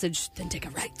crewman's passage, then take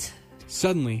a right.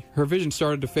 Suddenly, her vision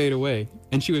started to fade away,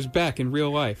 and she was back in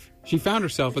real life. She found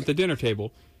herself at the dinner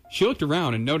table. She looked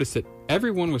around and noticed that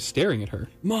everyone was staring at her.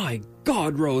 My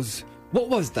God, Rose, what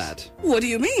was that? What do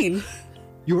you mean?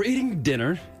 You were eating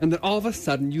dinner, and then all of a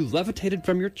sudden you levitated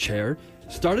from your chair,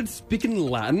 started speaking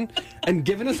Latin, and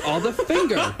giving us all the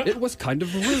finger. It was kind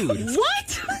of rude.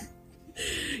 What?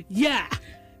 Yeah,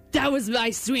 that was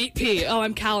my sweet pea. Oh,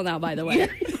 I'm Cal now, by the way.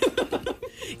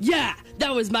 Yeah,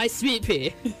 that was my sweet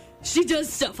pea. She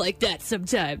does stuff like that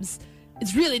sometimes.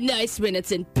 It's really nice when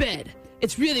it's in bed.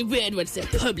 It's really weird when it's in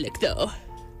public, though.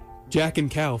 Jack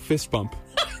and Cal fist bump.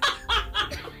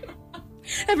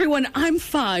 Everyone, I'm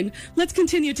fine. Let's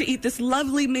continue to eat this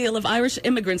lovely meal of Irish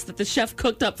immigrants that the chef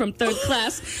cooked up from third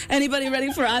class. Anybody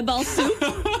ready for eyeball soup?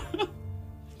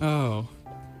 Oh,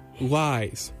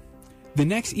 lies. The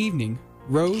next evening,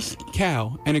 Rose,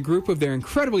 Cal, and a group of their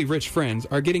incredibly rich friends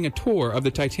are getting a tour of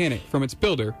the Titanic from its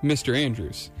builder, Mr.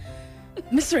 Andrews.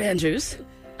 Mr. Andrews,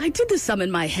 I did the sum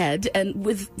in my head, and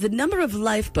with the number of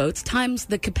lifeboats times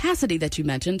the capacity that you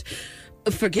mentioned,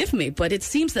 forgive me, but it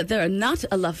seems that there are not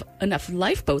enough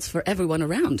lifeboats for everyone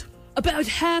around. About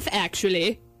half,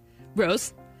 actually.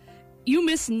 Rose, you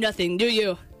miss nothing, do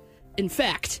you? In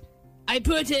fact, I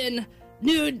put in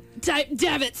new type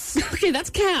davits. Okay, that's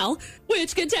Cal.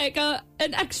 Which can take an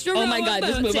extra row Oh my God, of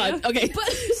just boats, move yeah? on. Okay,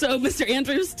 so Mr.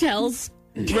 Andrews tells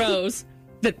Rose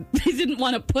that he didn't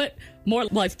want to put more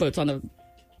lifeboats on the...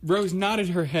 Rose nodded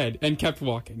her head and kept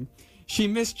walking. She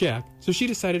missed Jack, so she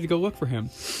decided to go look for him.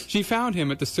 She found him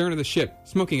at the stern of the ship,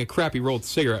 smoking a crappy rolled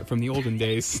cigarette from the olden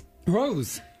days.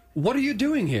 Rose, what are you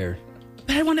doing here?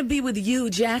 But I want to be with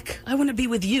you, Jack. I want to be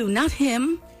with you, not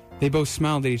him. They both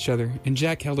smiled at each other, and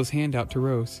Jack held his hand out to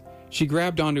Rose. She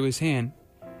grabbed onto his hand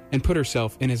and put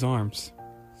herself in his arms.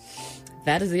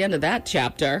 That is the end of that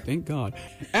chapter. Thank God.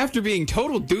 After being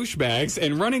total douchebags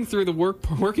and running through the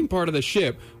working part of the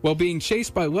ship while being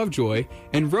chased by Lovejoy,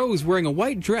 and Rose wearing a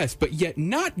white dress but yet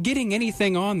not getting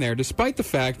anything on there despite the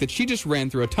fact that she just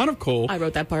ran through a ton of coal. I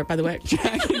wrote that part, by the way.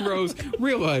 Jack and Rose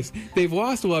realize they've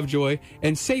lost Lovejoy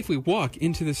and safely walk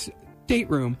into the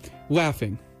stateroom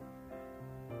laughing.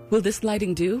 Will this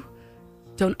lighting do?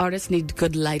 Don't artists need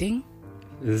good lighting?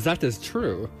 That is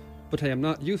true, but I am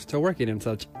not used to working in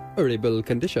such horrible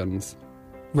conditions.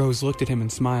 Rose looked at him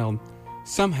and smiled.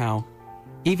 Somehow,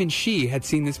 even she had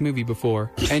seen this movie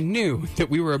before and knew that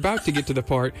we were about to get to the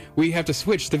part where you have to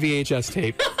switch the VHS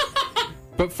tape.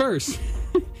 But first,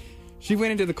 she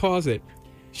went into the closet.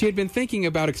 She had been thinking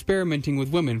about experimenting with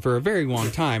women for a very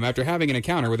long time after having an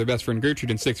encounter with her best friend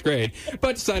Gertrude in 6th grade,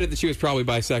 but decided that she was probably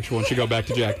bisexual and should go back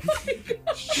to Jack.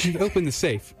 She opened the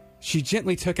safe. She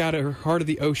gently took out her heart of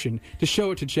the ocean to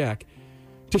show it to Jack.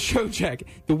 To show Jack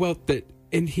the wealth that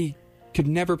he could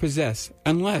never possess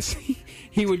unless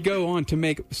he would go on to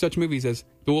make such movies as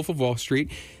The Wolf of Wall Street,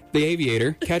 The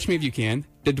Aviator, Catch Me If You Can,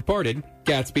 The Departed,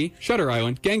 Gatsby, Shutter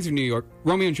Island, Gangs of New York,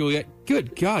 Romeo and Juliet.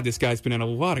 Good God, this guy's been in a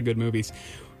lot of good movies.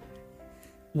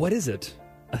 What is it?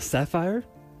 A sapphire?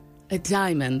 A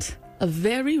diamond. A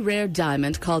very rare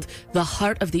diamond called the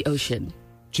Heart of the Ocean.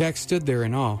 Jack stood there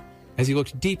in awe as he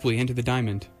looked deeply into the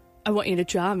diamond. I want you to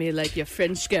draw me like your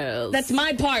French girls. That's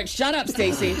my part. Shut up,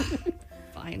 Stacy.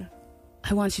 Fine.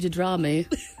 I want you to draw me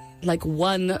like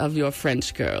one of your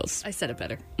French girls. I said it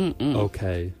better.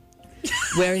 Okay.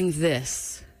 Wearing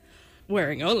this.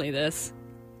 Wearing only this.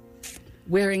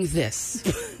 Wearing this.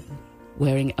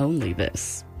 Wearing only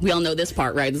this. We all know this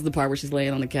part, right? This is the part where she's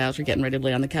laying on the couch or getting ready to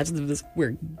lay on the couch.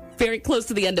 We're very close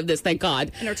to the end of this, thank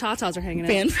God. And her tatas are hanging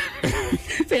out.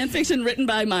 Fan fiction written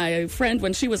by my friend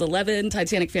when she was 11.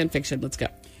 Titanic fan fiction. Let's go.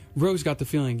 Rose got the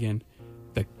feeling again.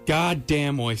 The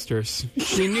goddamn oysters.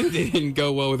 She knew they didn't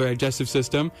go well with her digestive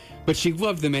system, but she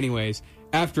loved them anyways.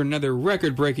 After another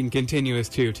record-breaking continuous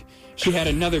toot, she had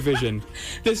another vision.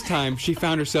 This time, she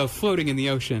found herself floating in the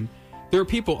ocean. There were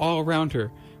people all around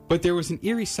her, but there was an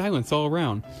eerie silence all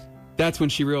around. That's when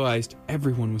she realized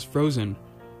everyone was frozen.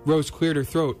 Rose cleared her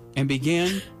throat and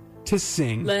began to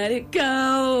sing. Let it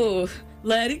go.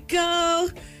 Let it go.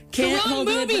 Can't It's the wrong hold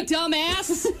movie, it.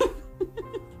 dumbass.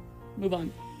 Move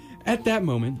on. At that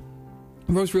moment,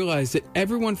 Rose realized that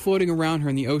everyone floating around her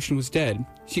in the ocean was dead.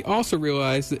 She also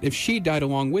realized that if she died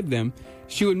along with them,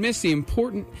 she would miss the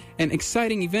important and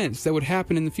exciting events that would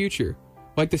happen in the future,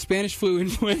 like the Spanish flu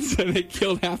influenza that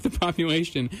killed half the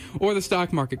population, or the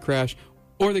stock market crash,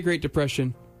 or the Great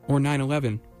Depression, or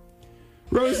 9/11.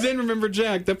 Rose then remembered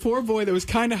Jack, the poor boy that was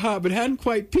kind of hot but hadn't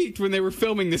quite peaked when they were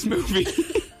filming this movie.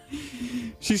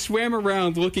 She swam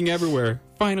around looking everywhere.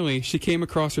 Finally, she came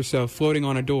across herself floating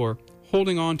on a door,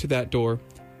 holding on to that door,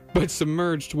 but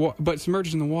submerged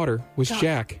in the water was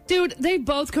Jack. Dude, they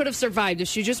both could have survived if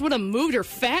she just would have moved her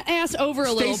fat ass over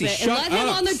a little Stacey, bit and shut let him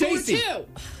up. on the Stacey. door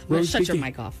too. Shut your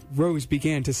mic off. Rose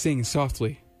began to sing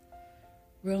softly.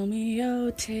 Romeo,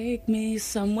 take me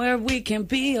somewhere we can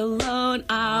be alone.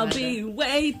 I'll be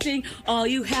waiting. All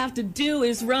you have to do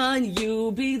is run.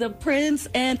 You be the prince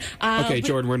and I'll Okay, be...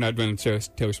 Jordan, we're not doing Taylor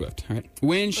Swift. All right.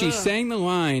 When she sang the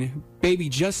line, "Baby,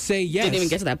 just say yes," Didn't even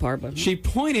get to that part, but she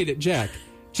pointed at Jack,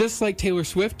 just like Taylor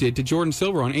Swift did to Jordan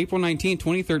Silver on April 19,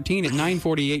 2013 at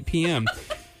 9:48 p.m.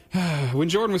 When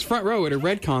Jordan was front row at a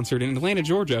Red concert in Atlanta,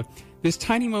 Georgia, this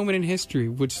tiny moment in history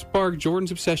would spark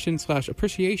Jordan's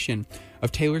obsession/appreciation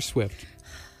of Taylor Swift.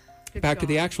 Back to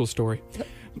the actual story.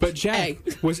 But Jack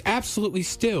was absolutely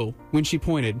still when she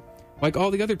pointed. Like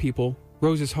all the other people,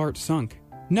 Rose's heart sunk.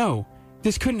 No,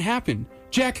 this couldn't happen.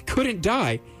 Jack couldn't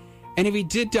die. And if he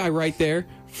did die right there,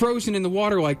 frozen in the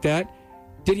water like that,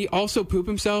 did he also poop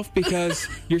himself? Because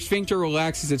your sphincter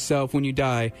relaxes itself when you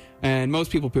die, and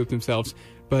most people poop themselves.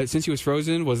 But since he was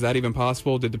frozen, was that even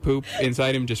possible? Did the poop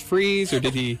inside him just freeze, or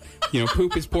did he,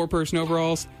 poop his poor person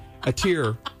overalls? A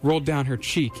tear rolled down her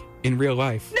cheek in real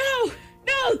life. No,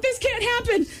 this can't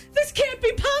happen. This can't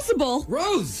be possible.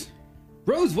 Rose,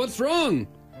 what's wrong?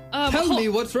 Tell me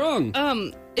what's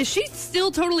wrong. Is she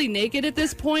still totally naked at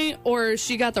this point, or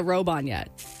she got the robe on yet?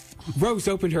 Rose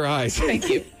opened her eyes. Thank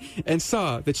you. And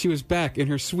saw that she was back in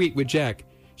her suite with Jack.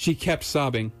 She kept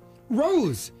sobbing.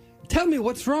 Rose, tell me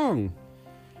what's wrong.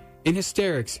 In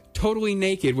hysterics, totally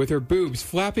naked with her boobs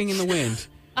flapping in the wind,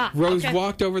 Rose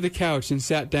walked over the couch and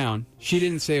sat down. She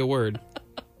didn't say a word.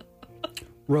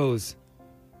 Rose,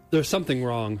 there's something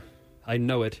wrong. I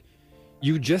know it.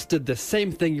 You just did the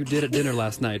same thing you did at dinner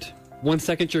last night. 1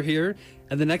 second you're here,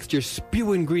 and the next you're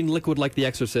spewing green liquid like The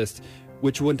Exorcist,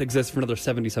 which wouldn't exist for another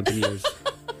 70-something years.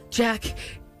 Jack,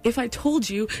 if I told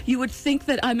you, you would think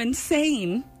that I'm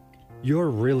insane. You're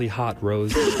really hot,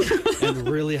 Rose. And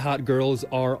really hot girls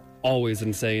are always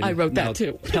insane. I wrote that Now,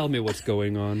 too. Tell me what's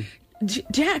going on.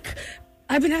 Jack,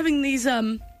 I've been having these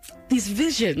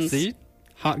visions. See?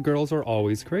 Hot girls are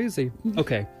always crazy.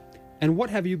 Okay. And what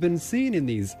have you been seeing in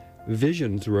these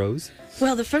visions, Rose?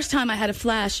 Well, the first time I had a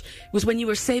flash was when you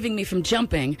were saving me from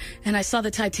jumping, and I saw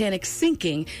the Titanic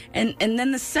sinking. And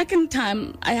then the second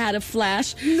time I had a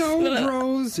flash... No,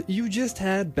 Rose, you just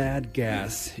had bad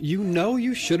gas. You know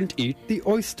you shouldn't eat the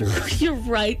oyster. You're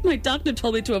right. My doctor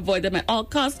told me to avoid them at all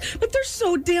costs, but they're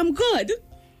so damn good.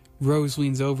 Rose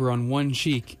leans over on one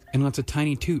cheek and lets a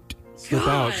tiny toot slip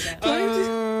out.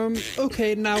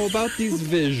 Okay, now about these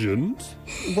visions,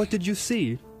 what did you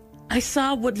see? I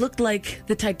saw what looked like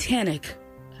the Titanic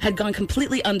had gone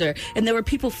completely under, and there were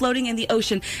people floating in the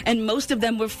ocean, and most of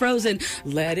them were frozen.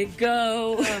 Let it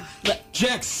go.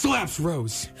 Jack slaps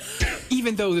Rose.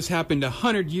 Even though this happened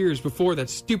 100 years before that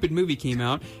stupid movie came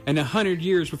out, and 100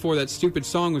 years before that stupid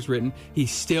song was written, he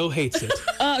still hates it.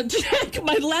 Jack,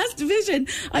 my last vision,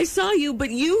 I saw you,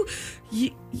 but you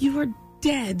were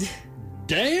dead.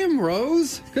 Damn,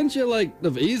 Rose. Couldn't you,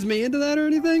 have eased me into that or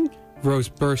anything? Rose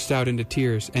burst out into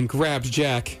tears and grabbed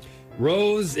Jack.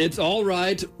 Rose, it's all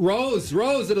right. Rose,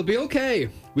 it'll be okay.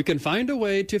 We can find a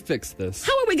way to fix this.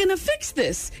 How are we going to fix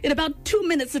this? In about 2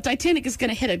 minutes, the Titanic is going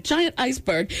to hit a giant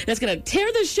iceberg that's going to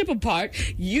tear the ship apart.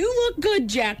 You look good,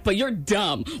 Jack, but you're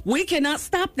dumb. We cannot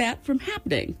stop that from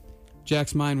happening.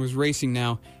 Jack's mind was racing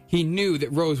now. He knew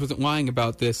that Rose wasn't lying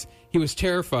about this. He was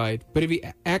terrified, but if he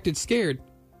acted scared,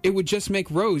 it would just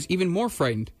make Rose even more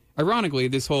frightened. Ironically,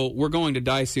 this whole "we're going to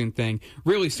die soon" thing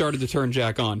really started to turn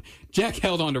Jack on. Jack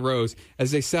held on to Rose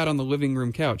as they sat on the living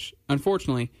room couch.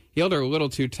 Unfortunately, he held her a little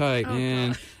too tight,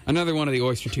 and another one of the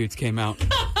oyster toots came out.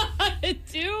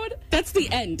 Dude, that's the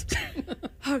end.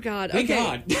 Oh God. Thank Okay.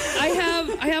 God.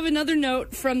 I have another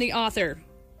note from the author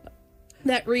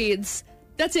that reads,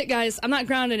 "That's it, guys. I'm not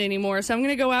grounded anymore, so I'm going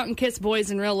to go out and kiss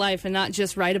boys in real life and not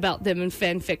just write about them in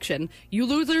fan fiction. You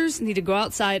losers need to go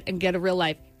outside and get a real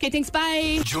life." Okay, thanks.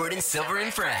 Bye. Jordan Silver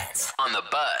and Friends on the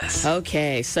Buzz.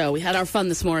 Okay, so we had our fun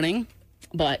this morning,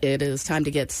 but it is time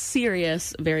to get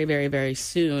serious very, very, very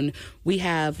soon. We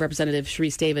have Representative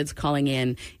Sharice Davids calling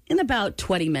in about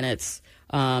 20 minutes.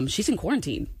 She's in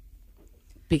quarantine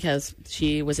because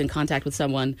she was in contact with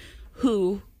someone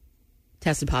who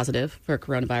tested positive for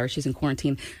coronavirus. She's in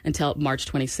quarantine until March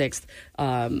 26th.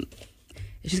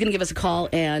 She's going to give us a call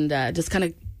and just kind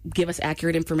of give us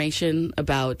accurate information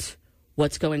about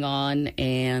what's going on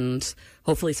and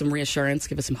hopefully some reassurance,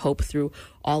 give us some hope through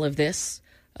all of this.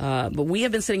 But we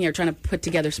have been sitting here trying to put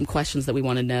together some questions that we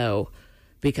want to know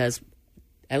because,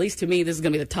 at least to me, this is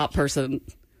going to be the top person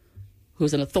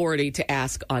who's an authority to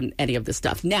ask on any of this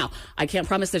stuff. Now, I can't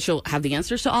promise that she'll have the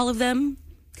answers to all of them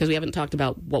because we haven't talked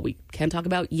about what we can talk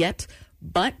about yet,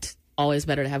 but always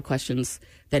better to have questions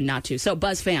than not to. So,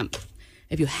 Buzz fam,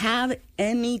 if you have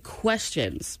any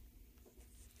questions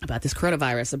about this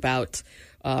coronavirus, about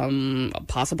a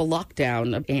possible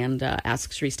lockdown, and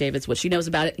ask Sharice Davids what she knows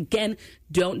about it. Again,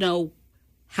 don't know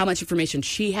how much information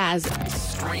she has.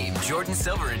 Stream Jordan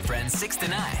Silver and Friends 6 to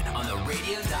 9 on the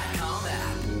radio.com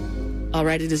app. All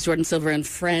right, it is Jordan Silver and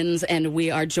Friends, and we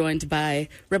are joined by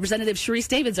Representative Sharice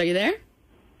Davids. Are you there?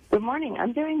 Good morning.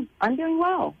 I'm doing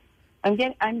well.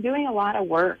 I'm doing a lot of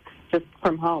work just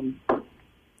from home.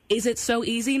 Is it so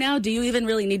easy now? Do you even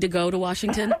really need to go to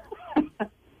Washington?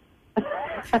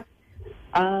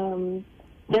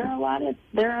 There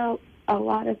are a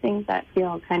lot of things that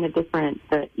feel kind of different.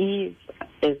 The ease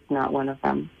is not one of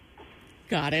them.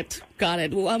 Got it.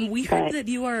 Well, we heard that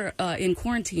you are in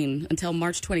quarantine until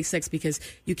March 26th because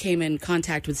you came in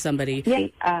contact with somebody. Yeah,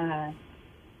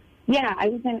 I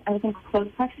was in close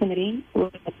proximity.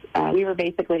 We were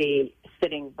basically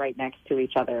sitting right next to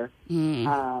each other.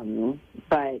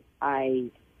 But I'm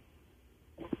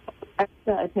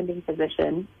the attending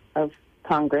physician of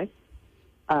Congress.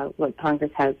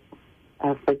 Congress has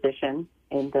a physician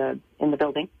in the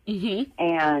building,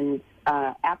 and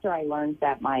after I learned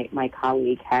that my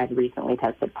colleague had recently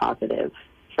tested positive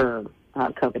for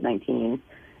COVID-19,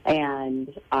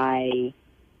 and I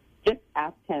just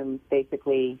asked him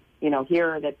basically,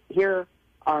 here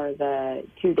are the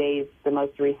 2 days, the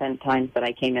most recent times that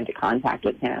I came into contact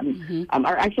with him.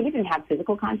 Or actually, we didn't have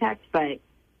physical contact, but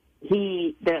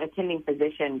the attending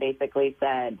physician basically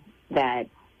said that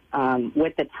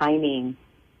with the timing,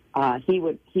 he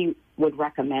would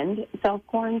recommend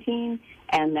self-quarantine,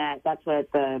 and that's what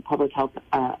the public health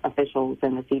officials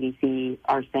and the CDC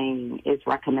are saying is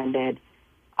recommended.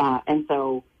 And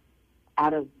so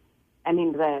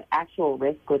the actual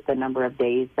risk with the number of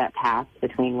days that passed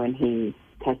between when he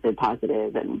tested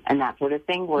positive and that sort of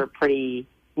thing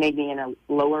made me in a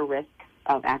lower risk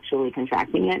of actually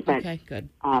contracting it. But, okay, good.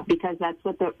 Because that's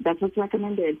what's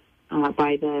recommended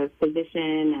by the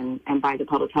physician and by the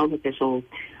public health officials.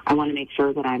 I want to make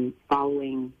sure that I'm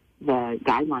following the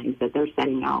guidelines that they're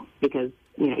setting out because,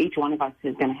 each one of us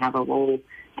is going to have a role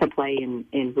to play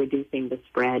in reducing the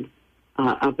spread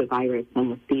of the virus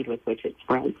and the speed with which it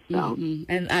spreads. So.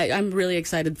 And I'm really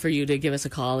excited for you to give us a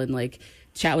call and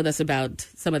chat with us about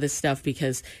some of this stuff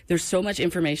because there's so much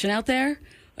information out there.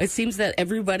 It seems that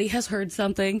everybody has heard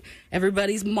something.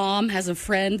 Everybody's mom has a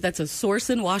friend that's a source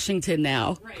in Washington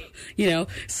now. Right.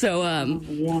 So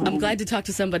I'm glad to talk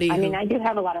to somebody. I do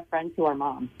have a lot of friends who are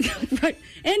moms. Right.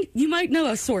 And you might know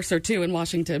a source or two in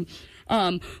Washington.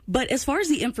 But as far as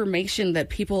the information that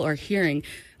people are hearing,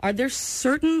 are there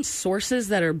certain sources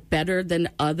that are better than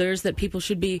others that people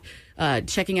should be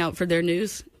checking out for their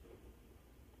news?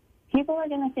 People are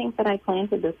going to think that I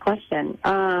planted this question.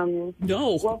 No.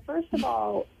 Well, first of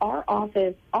all, our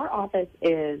office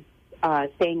is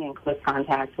staying in close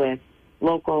contact with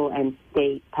local and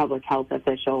state public health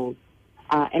officials,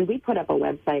 and we put up a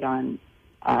website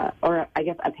a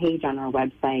page on our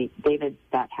website,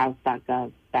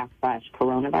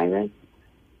 davids.house.gov/coronavirus,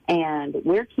 and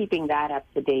we're keeping that up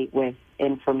to date with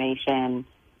information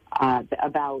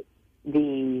about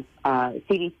the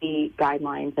CDC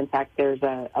guidelines. In fact, there's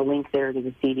a link there to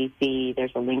the CDC. There's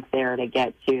a link there to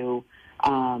get to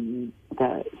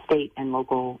the state and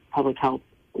local public health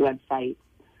websites.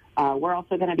 We're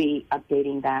also going to be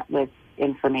updating that with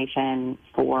information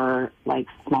for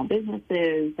small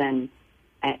businesses and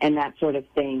and that sort of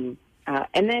thing.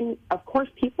 And then, of course,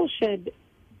 people should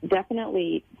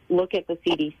definitely look at the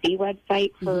CDC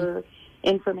website for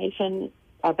information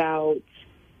about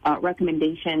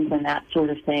recommendations and that sort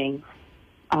of thing.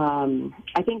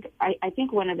 I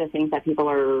think one of the things that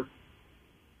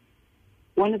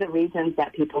one of the reasons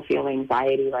that people feel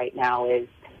anxiety right now is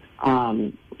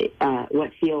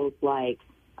what feels like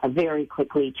a very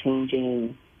quickly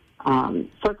changing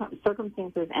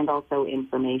circumstances and also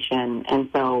information. And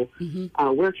so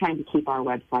we're trying to keep our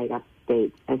website up to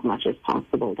date as much as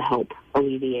possible to help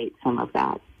alleviate some of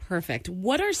that. Perfect.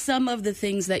 What are some of the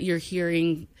things that you're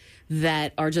hearing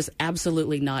that are just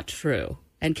absolutely not true?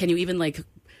 And can you even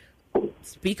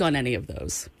speak on any of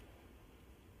those?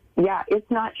 Yeah, it's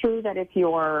not true that if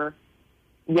you're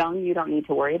young, you don't need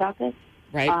to worry about this.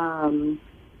 Right.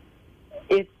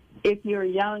 If you're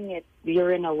young,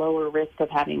 you're in a lower risk of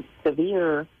having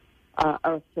severe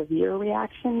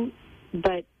reaction,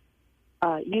 but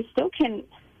you still can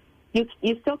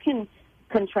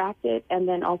contract it, and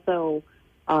then also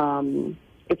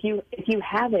if you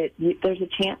have it, there's a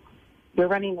chance you're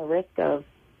running the risk of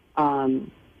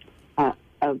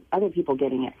other people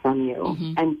getting it from you.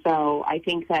 And so I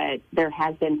think that there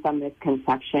has been some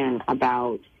misconception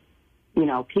about,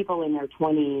 people in their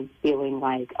 20s feeling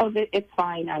like, oh, it's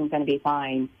fine, I'm going to be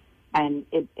fine. And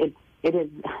it is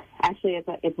actually,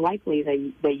 it's likely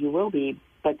that you will be,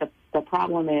 but the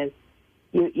problem is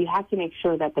you have to make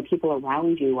sure that the people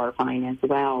around you are fine as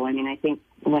well. I mean, I think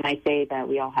when I say that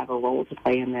we all have a role to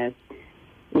play in this,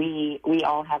 we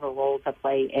all have a role to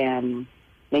play in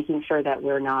making sure that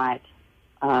we're not,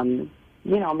 we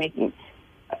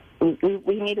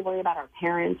need to worry about our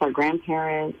parents, our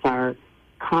grandparents, our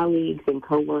colleagues and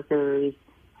coworkers.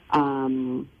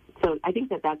 So I think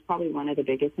that that's probably one of the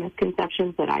biggest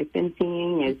misconceptions that I've been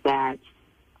seeing is that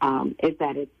it's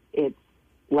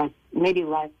less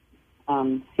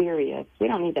serious. We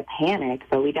don't need to panic,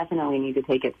 but we definitely need to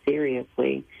take it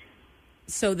seriously.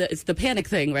 So it's the panic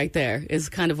thing right there is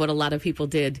kind of what a lot of people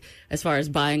did as far as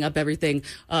buying up everything.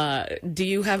 Do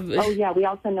you have... Oh, yeah.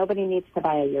 Nobody needs to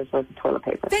buy a year's worth of toilet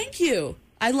paper. Thank you.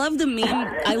 I love the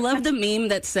meme. I love the meme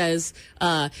that says,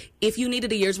 if you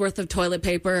needed a year's worth of toilet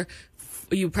paper,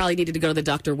 you probably needed to go to the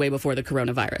doctor way before the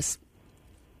coronavirus.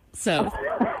 So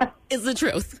it's the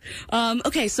truth.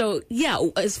 Okay, so yeah,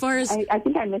 as far as I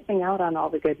think I'm missing out on all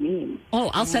the good memes.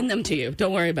 Oh, I'll send them to you.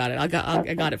 Don't worry about it. I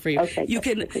got it for you. Okay, you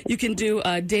can do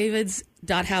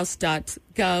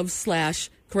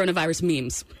davids.house.gov/coronavirus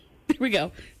memes. There we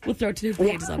go. We'll throw 2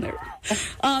 pages on there.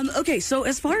 Okay, so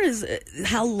as far as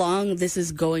how long this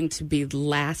is going to be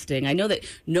lasting, I know that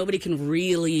nobody can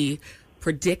really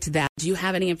predict that. Do you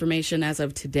have any information as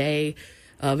of today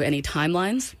of any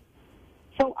timelines?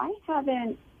 So I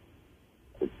haven't.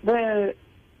 I'll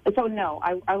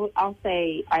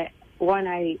say I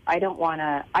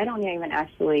don't even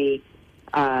actually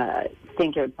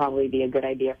think it would probably be a good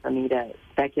idea for me to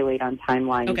speculate on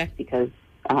timelines because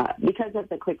of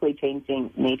the quickly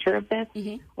changing nature of this.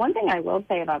 One thing I will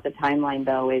say about the timeline,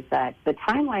 though, is that the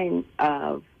timeline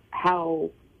of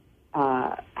how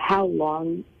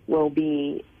long we'll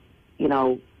be,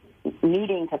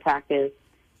 needing to practice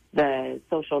the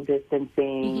social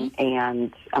distancing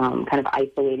and kind of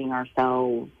isolating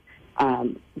ourselves,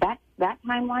 that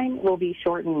timeline will be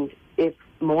shortened if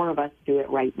more of us do it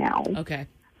right now. Okay.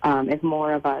 If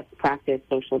more of us practice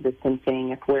social distancing,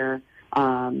 if we're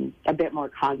a bit more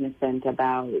cognizant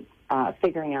about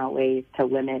figuring out ways to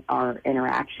limit our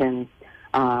interactions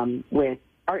with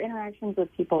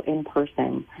people in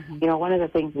person. One of the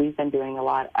things we've been doing a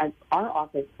lot, our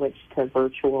office switched to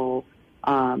virtual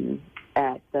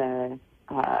at the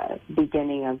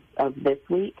beginning of this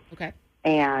week. Okay.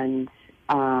 And,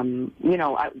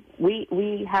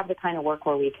 we have the kind of work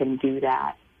where we can do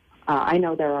that. I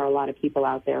know there are a lot of people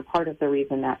out there. Part of the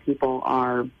reason that people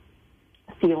are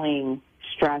feeling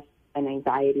stress and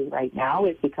anxiety right now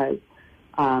is because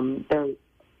they're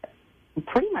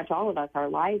pretty much all of us, our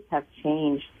lives have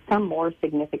changed, some more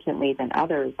significantly than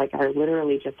others,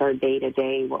 literally just our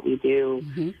day-to-day, what we do.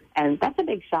 And that's a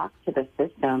big shock to the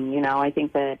system. I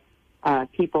think that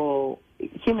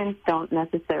humans don't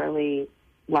necessarily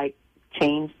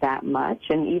change that much,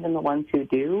 and even the ones who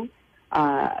do,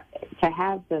 to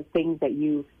have the things that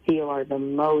you feel are the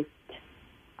most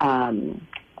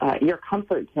your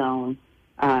comfort zone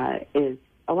is,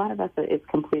 a lot of us, it's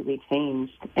completely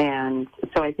changed. And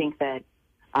so I think that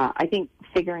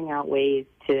figuring out ways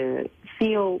to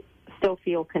still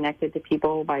feel connected to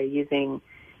people by using,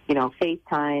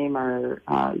 FaceTime or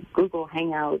Google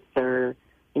Hangouts or,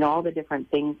 all the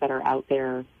different things that are out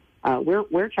there,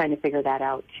 we're trying to figure that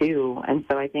out too. And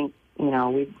so I think,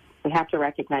 have to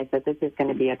recognize that this is going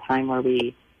to be a time where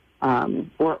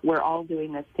we're all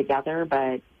doing this together,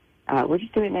 but we're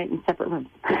just doing it in separate rooms.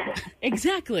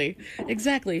 Exactly.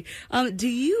 Do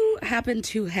you happen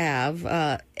to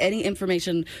have any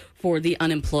information for the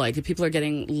unemployed? If people are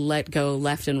getting let go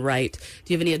left and right,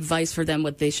 do you have any advice for them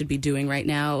what they should be doing right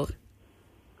now?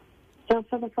 So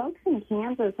for the folks in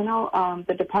Kansas,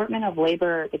 the Department of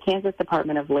Labor, the Kansas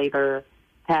Department of Labor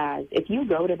has, if you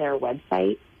go to their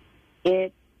website,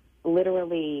 it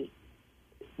literally,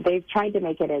 they've tried to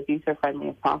make it as user-friendly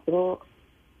as possible.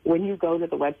 When you go to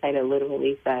the website, it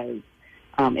literally says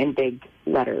in big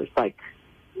letters, like,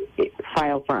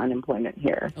 file for unemployment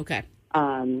here. Okay.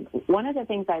 One of the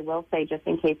things I will say, just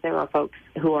in case there are folks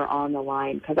who are on the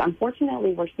line, because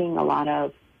unfortunately we're seeing a lot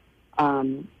of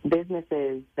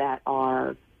businesses that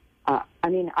are,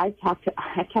 I've talked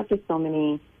to so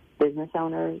many business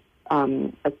owners,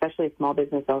 especially small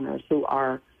business owners who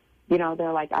are,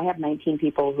 they're like, I have 19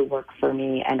 people who work for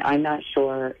me, and I'm not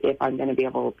sure if I'm going to be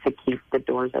able to keep the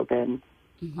doors open.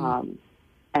 Mm-hmm.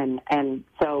 And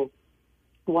so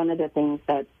one of the things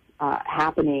that's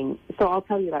happening, so I'll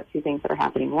tell you about two things that are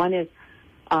happening. One is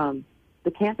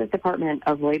the Kansas Department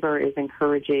of Labor is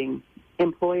encouraging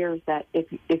employers that if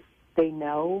they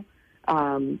know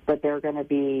that they're going to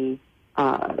be,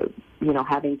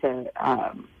 having to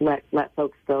let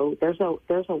folks go, there's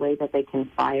a way that they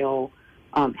can file.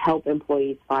 Help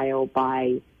employees file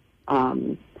by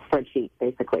spreadsheet,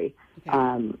 basically.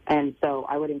 Okay. And so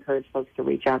I would encourage folks to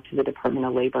reach out to the Department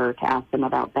of Labor to ask them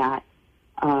about that.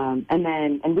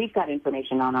 And we've got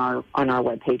information on our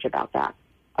webpage about that,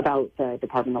 about the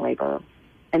Department of Labor.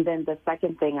 And then the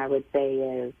second thing I would say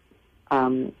is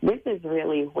this is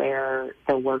really where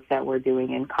the work that we're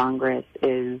doing in Congress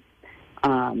is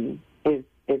going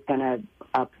to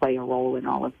play a role in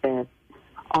all of this.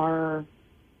 Our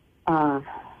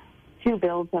two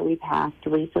bills that we passed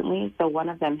recently. So one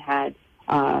of them had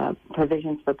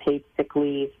provisions for paid sick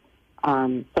leave,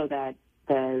 so that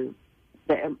the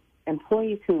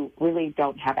employees who really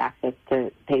don't have access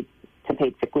to paid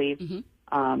sick leave mm-hmm.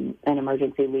 And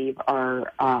emergency leave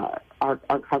are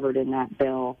covered in that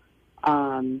bill.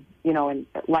 And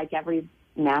like every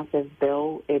massive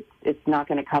bill, it's not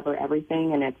going to cover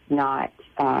everything, and it's not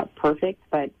perfect,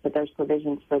 but there's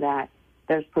provisions for that.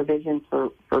 There's provisions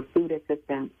for food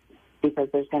assistance, because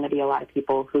there's going to be a lot of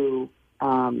people who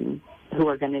are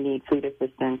going to need food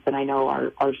assistance. And I know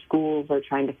our schools are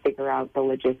trying to figure out the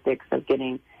logistics of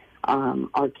getting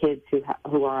our kids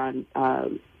who are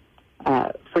on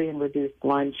free and reduced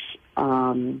lunch,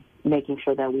 making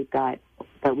sure that we've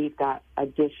got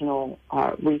additional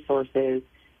resources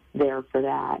there for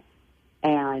that,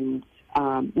 and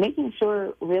making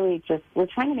sure we're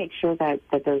trying to make sure that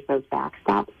there's those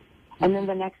backstops. And then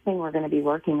the next thing we're going to be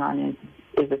working on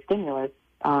is a stimulus.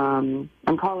 I'm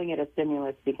calling it a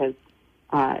stimulus because,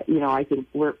 I think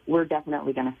we're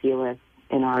definitely going to feel it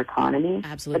in our economy.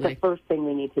 Absolutely. But the very first thing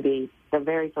we need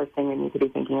to be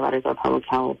thinking about is our public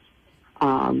health,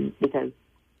 because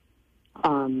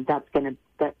that's going to,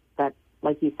 that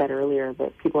like you said earlier,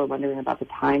 that people are wondering about the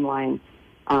timeline.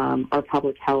 Our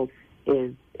public health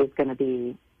is going to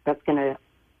be, that's going to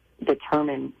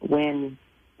determine when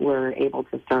we're able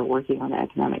to start working on the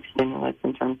economic stimulus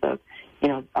in terms of,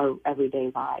 our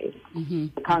everyday lives. Mm-hmm.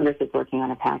 The Congress is working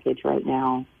on a package right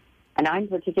now. And I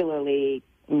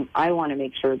want to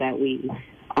make sure that we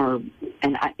are,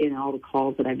 in all the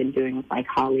calls that I've been doing with my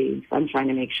colleagues, I'm trying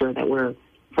to make sure that we're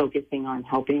focusing on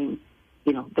helping,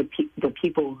 the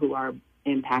people who are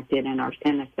impacted and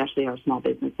especially our small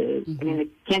businesses. Mm-hmm. I mean, the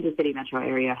Kansas City metro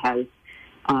area has,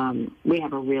 we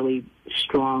have a really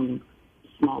strong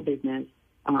small business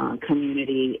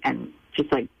community and just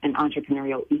like an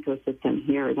entrepreneurial ecosystem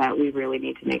here that we really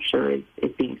need to make sure is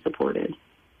being supported.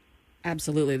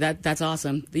 Absolutely. That's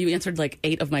awesome. You answered like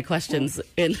 8 of my questions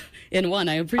in one.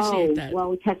 I appreciate that.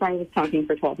 Well, because I was talking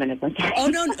for 12 minutes. Oh,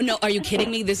 no. Are you kidding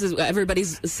me?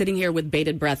 Everybody's sitting here with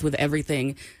bated breath with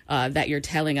everything that you're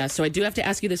telling us. So I do have to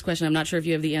ask you this question. I'm not sure if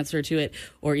you have the answer to it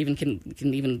or even can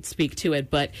even speak to it,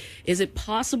 but is it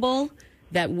possible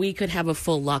that we could have a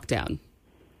full lockdown?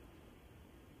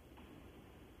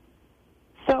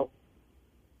 So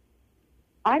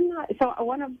I'm not. So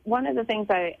one of the things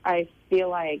I feel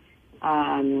like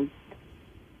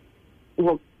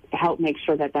will help make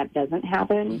sure that doesn't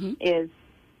happen mm-hmm.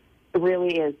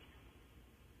 is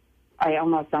I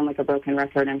almost sound like a broken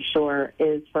record, I'm sure,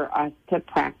 is for us to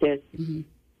practice mm-hmm.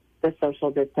 the social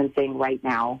distancing right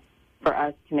now, for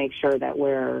us to make sure that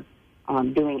we're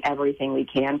doing everything we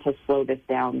can to slow this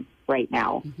down right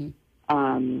now.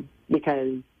 Mm-hmm.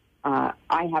 Because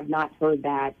I have not heard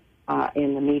that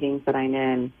in the meetings that I'm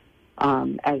in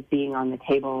as being on the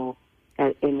table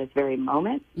in this very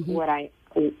moment. What I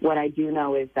do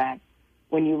know is that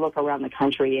when you look around the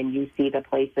country and you see the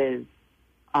places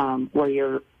where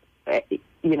you're,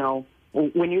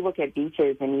 when you look at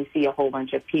beaches and you see a whole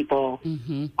bunch of people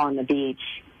on the beach,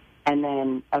 and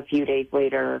then a few days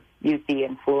later you see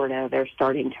in Florida they're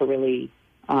starting to really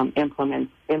implement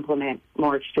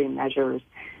more extreme measures,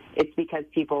 it's because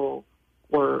people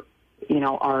were,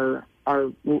 are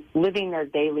living their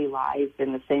daily lives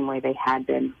in the same way they had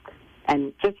been.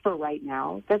 And just for right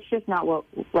now, that's just not what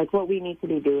we need to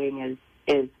be doing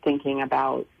is thinking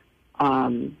about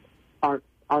our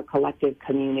collective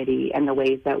community and the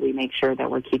ways that we make sure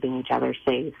that we're keeping each other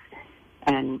safe.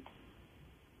 And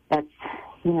that's,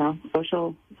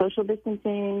 social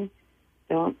distancing.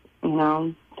 Don't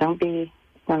be,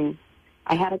 I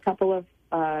had a couple of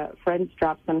friends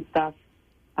drop some stuff.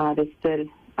 They stood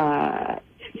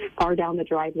far down the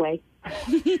driveway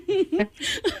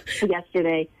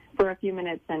yesterday for a few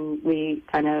minutes, and we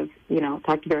kind of,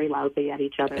 talked very loudly at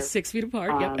each other. 6 feet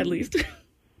apart, yep, at least.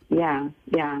 Yeah.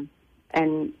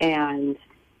 And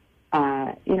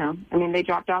they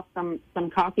dropped off some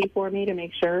coffee for me to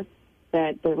make sure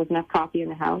that there was enough coffee in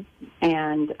the house.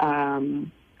 And,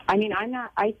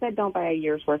 I said don't buy a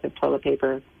year's worth of toilet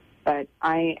paper, but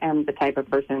I am the type of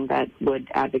person that would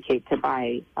advocate to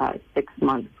buy 6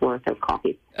 months worth of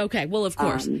coffee. Okay, well, of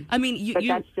course. But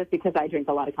that's just because I drink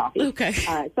a lot of coffee. Okay.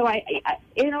 So I,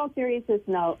 in all seriousness,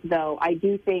 though, I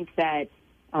do think that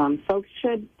folks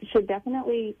should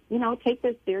definitely, take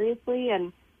this seriously,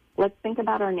 and let's think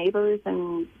about our neighbors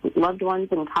and loved ones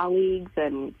and colleagues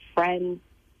and friends,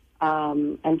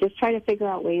 and just try to figure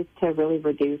out ways to really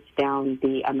reduce down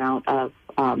the amount of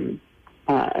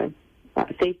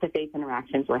face-to-face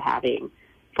interactions we're having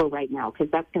for right now,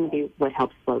 because that's going to be what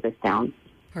helps slow this down.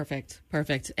 Perfect.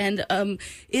 And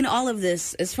in all of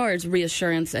this, as far as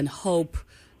reassurance and hope,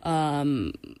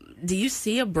 do you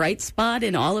see a bright spot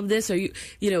in all of this? Or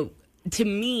to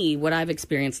me, what I've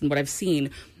experienced and what I've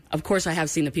seen, of course, I have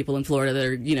seen the people in Florida that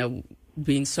are,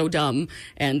 being so the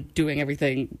and doing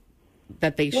everything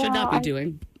that they should not be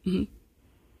doing. Mm-hmm.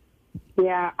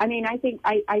 Yeah, I think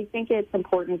it's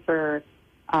important for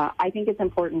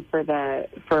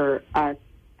for us,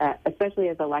 especially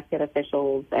as elected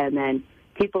officials, and then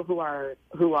people who are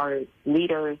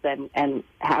leaders and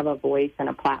have a voice and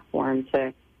a platform,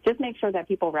 to just make sure that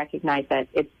people recognize that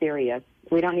it's serious.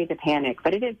 We don't need to panic,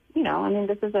 but it is,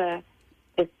 this is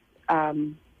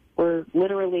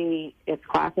it's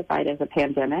classified as a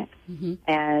pandemic,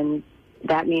 and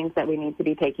that means that we need to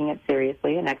be taking it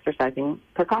seriously and exercising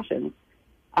precautions.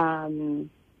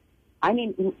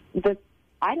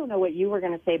 I don't know what you were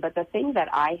going to say, but the thing that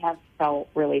I have felt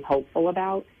really hopeful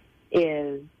about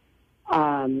is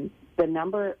the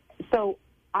number. So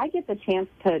I get the chance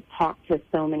to talk to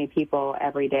so many people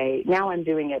every day. Now I'm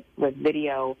doing it with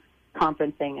video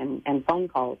conferencing and phone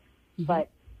calls. But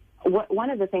one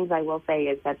of the things I will say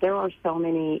is that there are so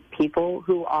many people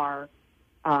who are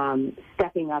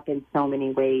stepping up in so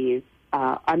many ways.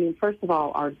 First of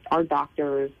all, our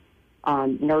doctors,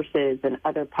 nurses, and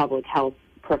other public health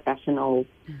professionals,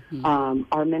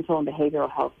 our mental and behavioral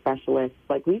health specialists.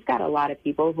 Like, we've got a lot of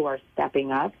people who are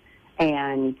stepping up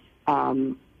and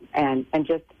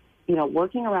just,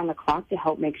 working around the clock to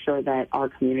help make sure that our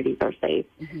communities are safe.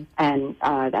 And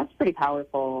that's pretty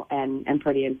powerful and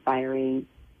pretty inspiring.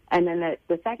 And then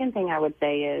the second thing I would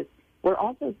say is we're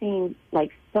also seeing,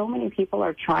 so many people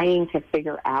are trying to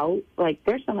figure out,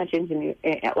 there's so much ingenuity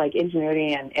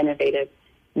and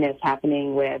innovativeness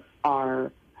happening with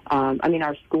our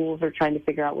schools are trying to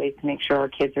figure out ways to make sure our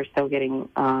kids are still getting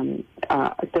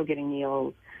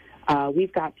meals.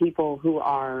 We've got people who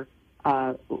are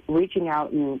reaching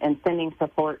out and sending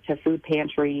support to food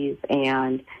pantries,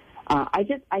 and I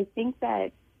think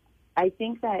that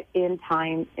in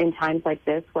times like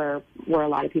this, where a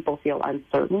lot of people feel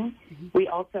uncertain, we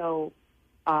also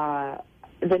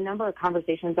the number of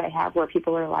conversations I have where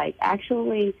people are like,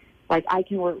 actually, I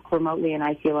can work remotely and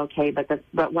I feel okay, but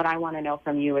what I want to know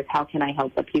from you is how can I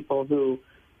help the people who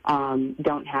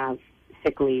don't have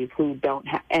sick leave, who don't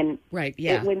have, and right,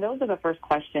 yeah. When those are the first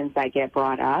questions that get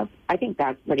brought up, I think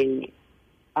that's pretty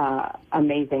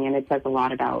amazing, and it says a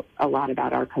lot about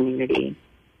our community.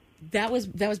 That was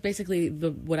basically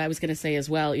what I was going to say as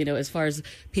well. As far as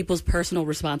people's personal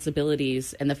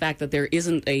responsibilities and the fact that there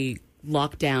isn't a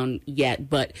lockdown yet,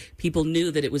 but people knew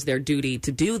that it was their duty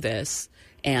to do this.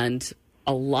 And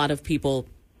a lot of people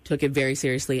took it very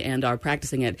seriously and are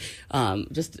practicing it.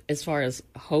 Just as far as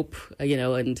hope,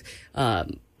 and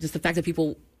just the fact that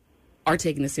people are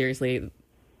taking this seriously,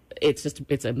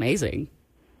 it's amazing.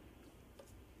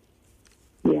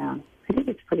 Yeah.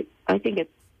 I think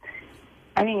it's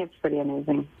pretty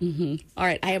amazing. Mm-hmm. All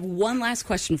right, I have one last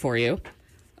question for you.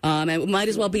 It might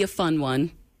as well be a fun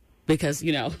one because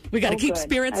we got to keep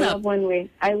spirits up.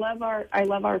 I love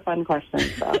our fun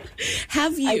questions. So.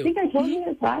 Have you? I think I told you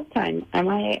this last time.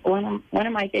 One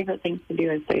of my favorite things to do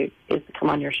is to come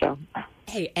on your show.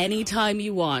 Hey, anytime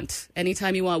you want.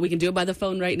 We can do it by the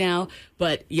phone right now.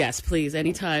 But yes, please,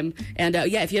 anytime. And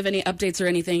if you have any updates or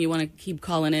anything, you want to keep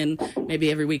calling in, maybe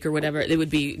every week or whatever, it would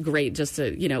be great just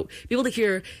to, be able to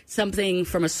hear something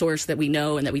from a source that we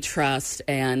know and that we trust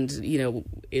and,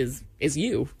 is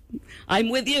you. I'm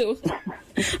with you.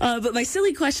 But my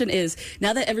silly question is,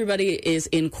 now that everybody is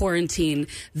in quarantine,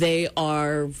 they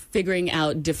are figuring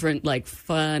out different,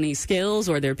 funny skills,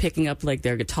 or they're picking up,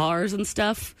 their guitars and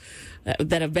stuff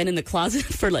that have been in the closet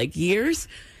for, years.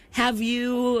 Have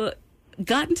you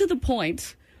gotten to the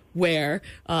point where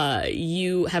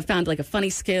you have found, a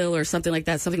funny skill or something like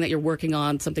that, something that you're working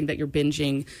on, something that you're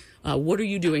binging? What are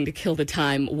you doing to kill the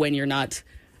time when you're not,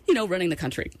 running the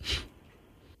country?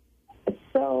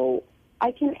 So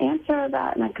I can answer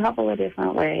that in a couple of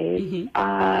different ways.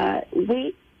 Mm-hmm.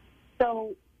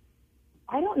 So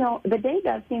I don't know. The day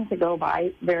does seem to go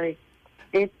by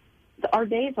our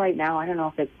days right now. I don't know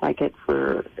if it's like it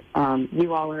for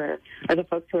you all or the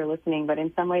folks who are listening, but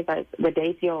in some ways the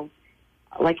day feels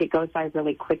like it goes by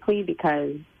really quickly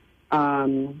because,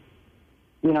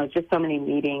 just so many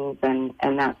meetings and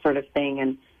that sort of thing.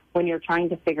 And when you're trying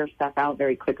to figure stuff out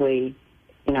very quickly,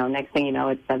 next thing you know,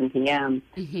 it's 7 p.m.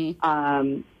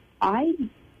 Mm-hmm. I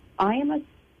am a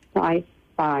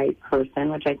sci-fi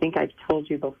person, which I think I've told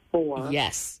you before.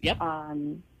 Yes. Yep.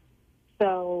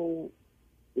 So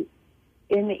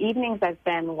in the evenings, I've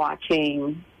been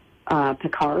watching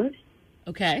Picard.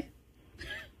 Okay.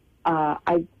 I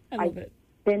love it.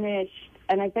 Finished,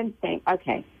 and I've been staying.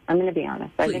 Okay, I'm going to be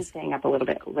honest. I've been staying up a little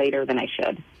bit later than I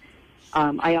should.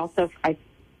 I'm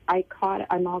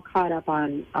all caught up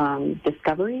on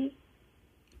Discovery.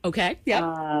 Okay.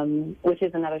 Yeah. Which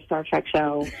is another Star Trek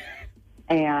show,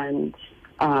 and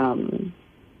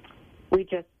we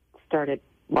just started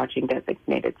watching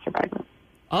Designated Survivor.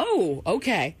 Oh,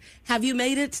 okay. Have you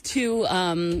made it to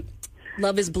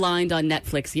Love Is Blind on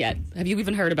Netflix yet? Have you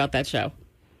even heard about that show?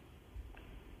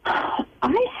 I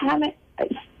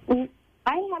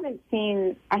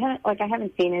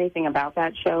haven't seen anything about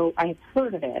that show. I've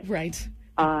heard of it. Right.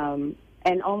 And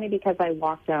only because I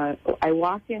walked into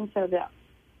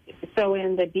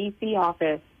in the DC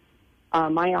office,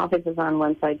 my office is on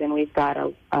one side, then we've got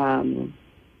a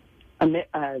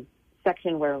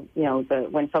section where,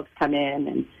 when folks come in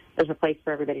and there's a place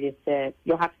for everybody to sit.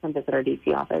 You'll have to come visit our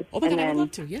DC office. Oh, my and God, then I would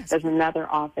love to, yes. There's another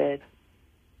office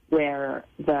where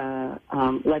the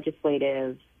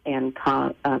legislative and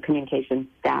communications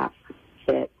staff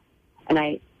sit. And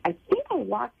I think I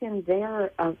walked in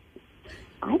there, I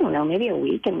don't know, maybe a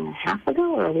week and a half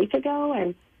ago or a week ago,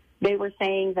 and they were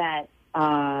saying that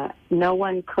that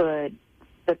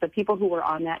the people who were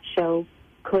on that show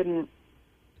couldn't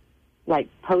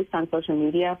post on social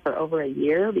media for over a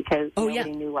year because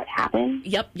nobody knew what happened.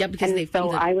 Yep, because they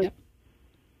filmed it.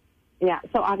 Yeah,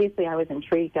 so obviously I was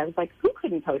intrigued. I was like, who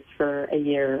couldn't post for a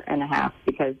year and a half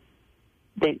because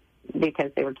they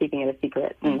were keeping it a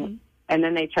secret? Mm-hmm. And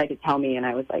then they tried to tell me, and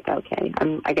I was like, okay,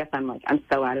 I guess I'm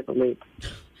so out of the loop.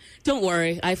 Don't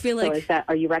worry. I feel like. So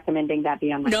are you recommending that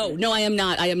be on my list? No, I am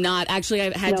not. Actually,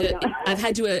 I've had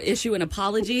to issue an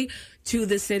apology to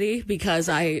the city because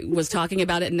I was talking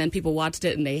about it and then people watched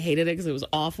it and they hated it because it was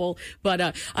awful.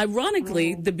 But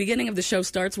ironically, the beginning of the show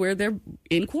starts where they're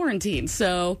in quarantine.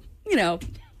 So,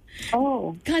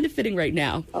 kind of fitting right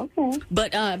now. Okay.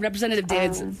 But Representative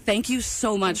Dance, thank you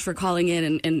so much for calling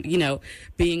in and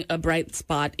being a bright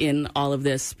spot in all of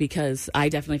this because I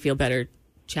definitely feel better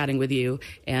chatting with you,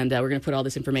 and we're going to put all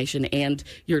this information and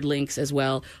your links as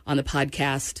well on the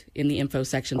podcast in the info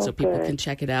section so people can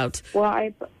check it out. Well,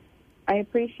 I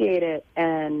appreciate it,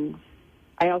 and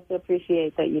I also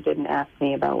appreciate that you didn't ask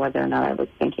me about whether or not I was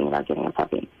thinking about getting a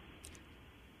puppy.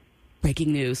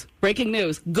 Breaking news.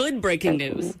 Good breaking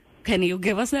news. Can you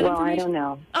give us that information? Well, I don't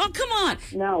know. Oh, come on.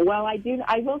 No, well, I do.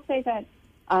 I will say that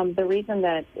the reason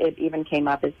that it even came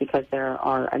up is because there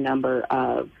are a number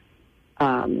of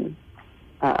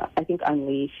I think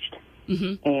Unleashed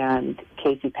and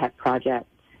Casey Peck Project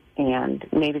and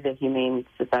maybe the Humane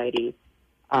Society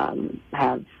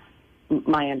have,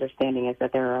 my understanding is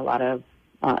that there are a lot of,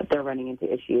 they're running into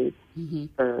issues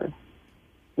for,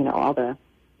 all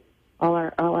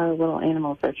our little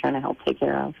animals they're trying to help take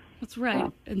care of. That's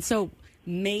right. And so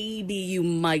maybe you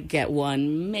might get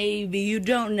one, maybe you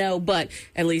don't know, but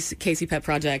at least Casey Pet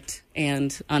Project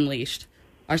and Unleashed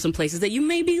are some places that you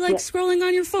may be like scrolling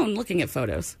on your phone looking at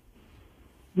photos.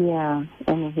 Yeah,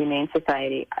 in the Humane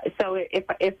Society. So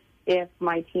if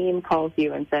my team calls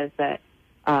you and says that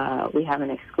we have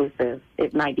an exclusive,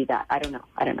 it might be that. I don't know.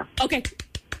 Okay.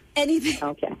 Anything.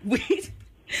 Okay. Wait.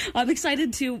 I'm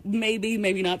excited to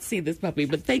maybe not see this puppy,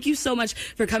 but thank you so much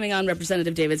for coming on,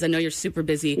 Representative Davids. I know you're super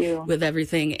busy with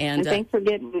everything, and thanks for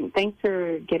getting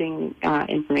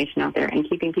information out there and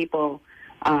keeping people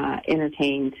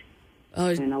entertained.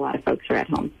 And a lot of folks are at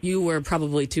home. You were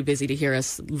probably too busy to hear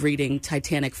us reading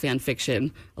Titanic fan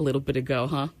fiction a little bit ago,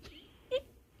 huh?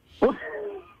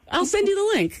 I'll send you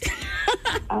the link.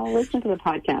 I'll listen to the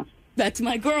podcast. That's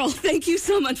my girl. Thank you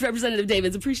so much, Representative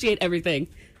Davids. Appreciate everything.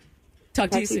 Talk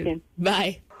to you soon.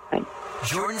 Bye.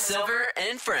 Jordan Silver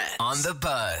and friends on the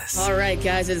Buzz. All right,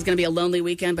 guys. It is going to be a lonely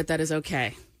weekend, but that is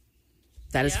okay.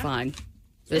 That is fine.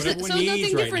 So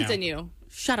nothing different than you.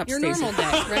 Shut up, Your Stacey. normal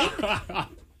day, right?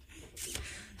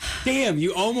 Damn,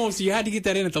 you had to get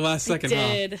that in at the last second.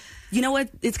 Did. You know what?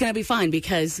 It's going to be fine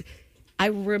because I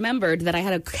remembered that I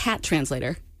had a cat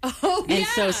translator. Oh, and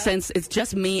so since it's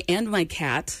just me and my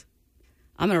cat,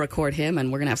 I'm going to record him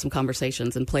and we're going to have some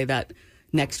conversations and play that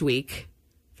next week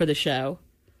for the show.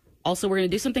 Also, we're going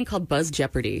to do something called Buzz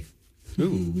Jeopardy.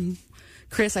 Ooh.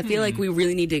 Chris, I feel like we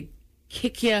really need to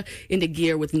kick you into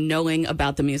gear with knowing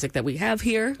about the music that we have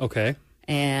here. Okay.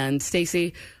 And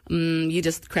Stacey, you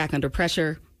just crack under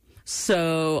pressure.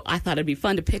 So I thought it'd be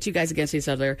fun to pitch you guys against each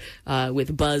other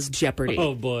with Buzz Jeopardy.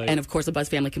 Oh, boy. And, of course, the Buzz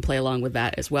family can play along with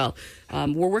that as well.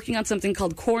 We're working on something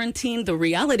called Quarantine, the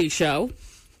reality show.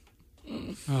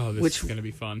 Oh, this is going to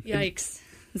be fun. Yikes.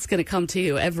 It's going to come to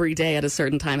you every day at a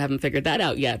certain time. Haven't figured that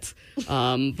out yet.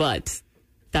 But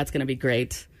that's going to be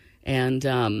great. And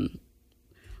a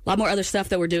lot more other stuff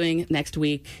that we're doing next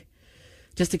week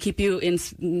just to keep you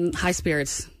in high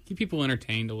spirits. Keep people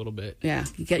entertained a little bit. Yeah.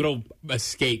 Little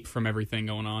escape from everything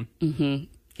going on. Mm-hmm.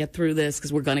 Get through this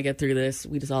because we're going to get through this.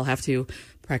 We just all have to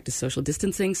practice social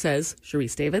distancing, says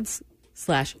Sharice Davids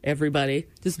 / everybody.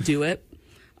 Just do it.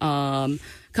 A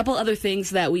couple other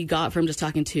things that we got from just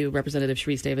talking to Representative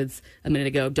Sharice Davids a minute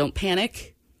ago. Don't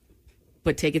panic,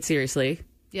 but take it seriously.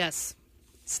 Yes.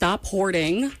 Stop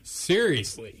hoarding.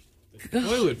 Seriously.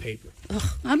 Toilet paper.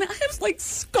 I was like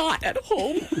Scott at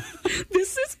home.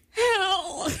 This is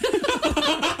hell.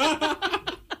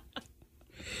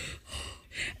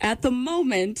 At the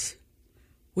moment,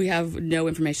 we have no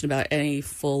information about any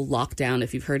full lockdown.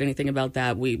 If you've heard anything about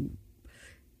that,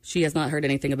 she has not heard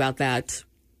anything about that.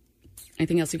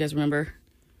 Anything else you guys remember?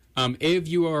 If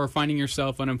you are finding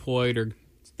yourself unemployed or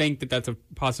think that that's a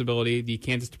possibility, the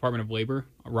Kansas Department of Labor,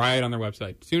 right on their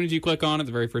website. As soon as you click on it,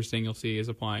 the very first thing you'll see is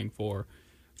applying for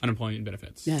unemployment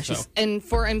benefits. Yeah, and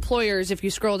for employers, if you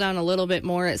scroll down a little bit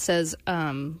more, it says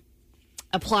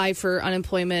apply for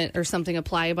unemployment or something,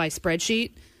 apply by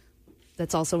spreadsheet.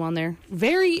 That's also on there.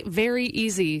 Very, very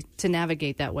easy to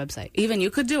navigate that website. Even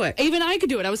you could do it. Even I could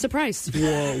do it. I was surprised.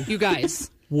 Whoa. You guys.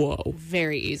 Whoa.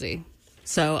 Very easy.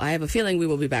 So I have a feeling we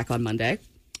will be back on Monday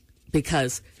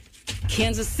because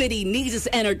Kansas City needs its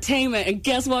entertainment. And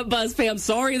guess what, Buzz fam?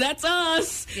 Sorry, that's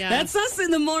us. Yeah. That's us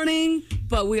in the morning.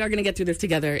 But we are going to get through this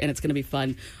together, and it's going to be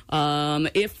fun.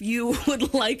 If you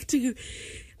would like to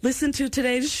listen to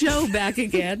today's show back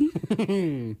again.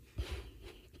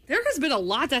 There has been a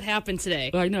lot that happened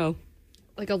today. I know.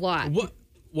 Like a lot.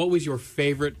 What was your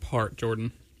favorite part,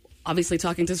 Jordan? Obviously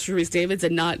talking to Sharice Davids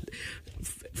and not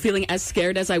feeling as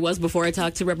scared as I was before I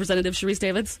talked to Representative Sharice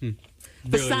Davids. Really?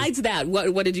 Besides that,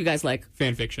 what did you guys like?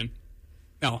 Fan fiction.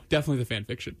 Oh, definitely the fan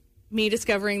fiction. Me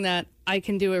discovering that I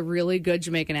can do a really good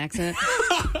Jamaican accent.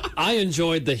 I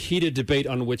enjoyed the heated debate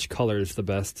on which color is the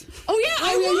best. Oh, yeah,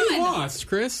 I won. You lost,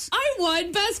 Chris. I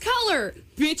won best color,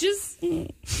 bitches.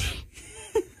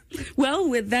 Well,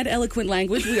 with that eloquent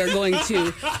language, we are going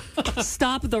to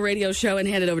stop the radio show and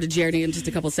hand it over to Jeremy in just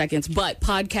a couple seconds. But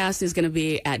podcast is going to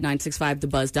be at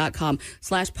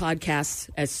 965thebuzz.com/podcasts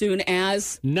as soon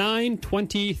as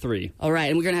 9:23. All right.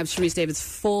 And we're going to have Sharice Davids'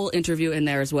 full interview in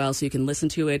there as well, so you can listen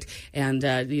to it and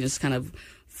you just kind of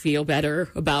feel better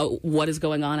about what is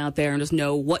going on out there and just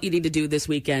know what you need to do this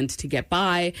weekend to get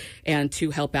by and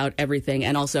to help out everything.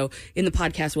 And also in the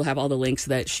podcast, we'll have all the links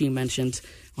that she mentioned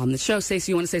on the show.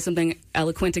 Stacey, you want to say something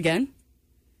eloquent again?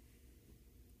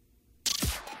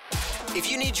 If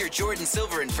you need your Jordan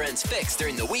Silver and Friends fix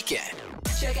during the weekend,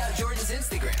 check out Jordan's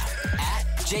Instagram at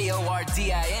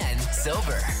JORDIN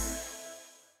Silver.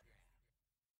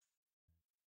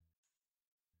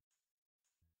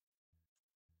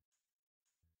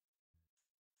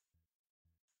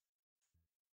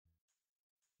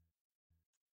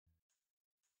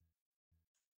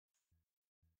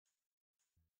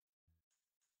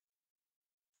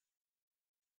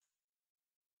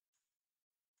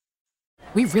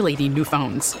 We really need new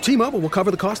phones. T-Mobile will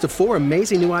cover the cost of 4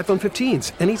 amazing new iPhone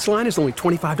 15s, and each line is only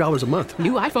 $25 a month.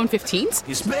 New iPhone 15s?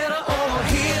 It's better over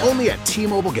here. Only at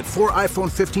T-Mobile, get 4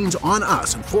 iPhone 15s on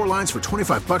us and 4 lines for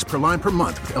 $25 per line per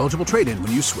month with eligible trade-in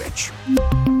when you switch.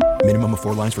 Minimum of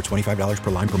 4 lines for $25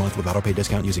 per line per month with autopay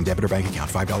discount using debit or bank account.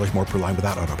 $5 more per line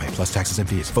without autopay, plus taxes and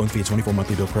fees. Phone fee at 24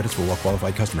 monthly bill credits for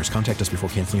well-qualified customers. Contact us before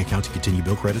canceling account to continue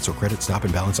bill credits or credit stop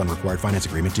and balance on required finance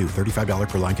agreement due. $35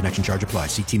 per line connection charge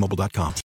applies. See T-Mobile.com.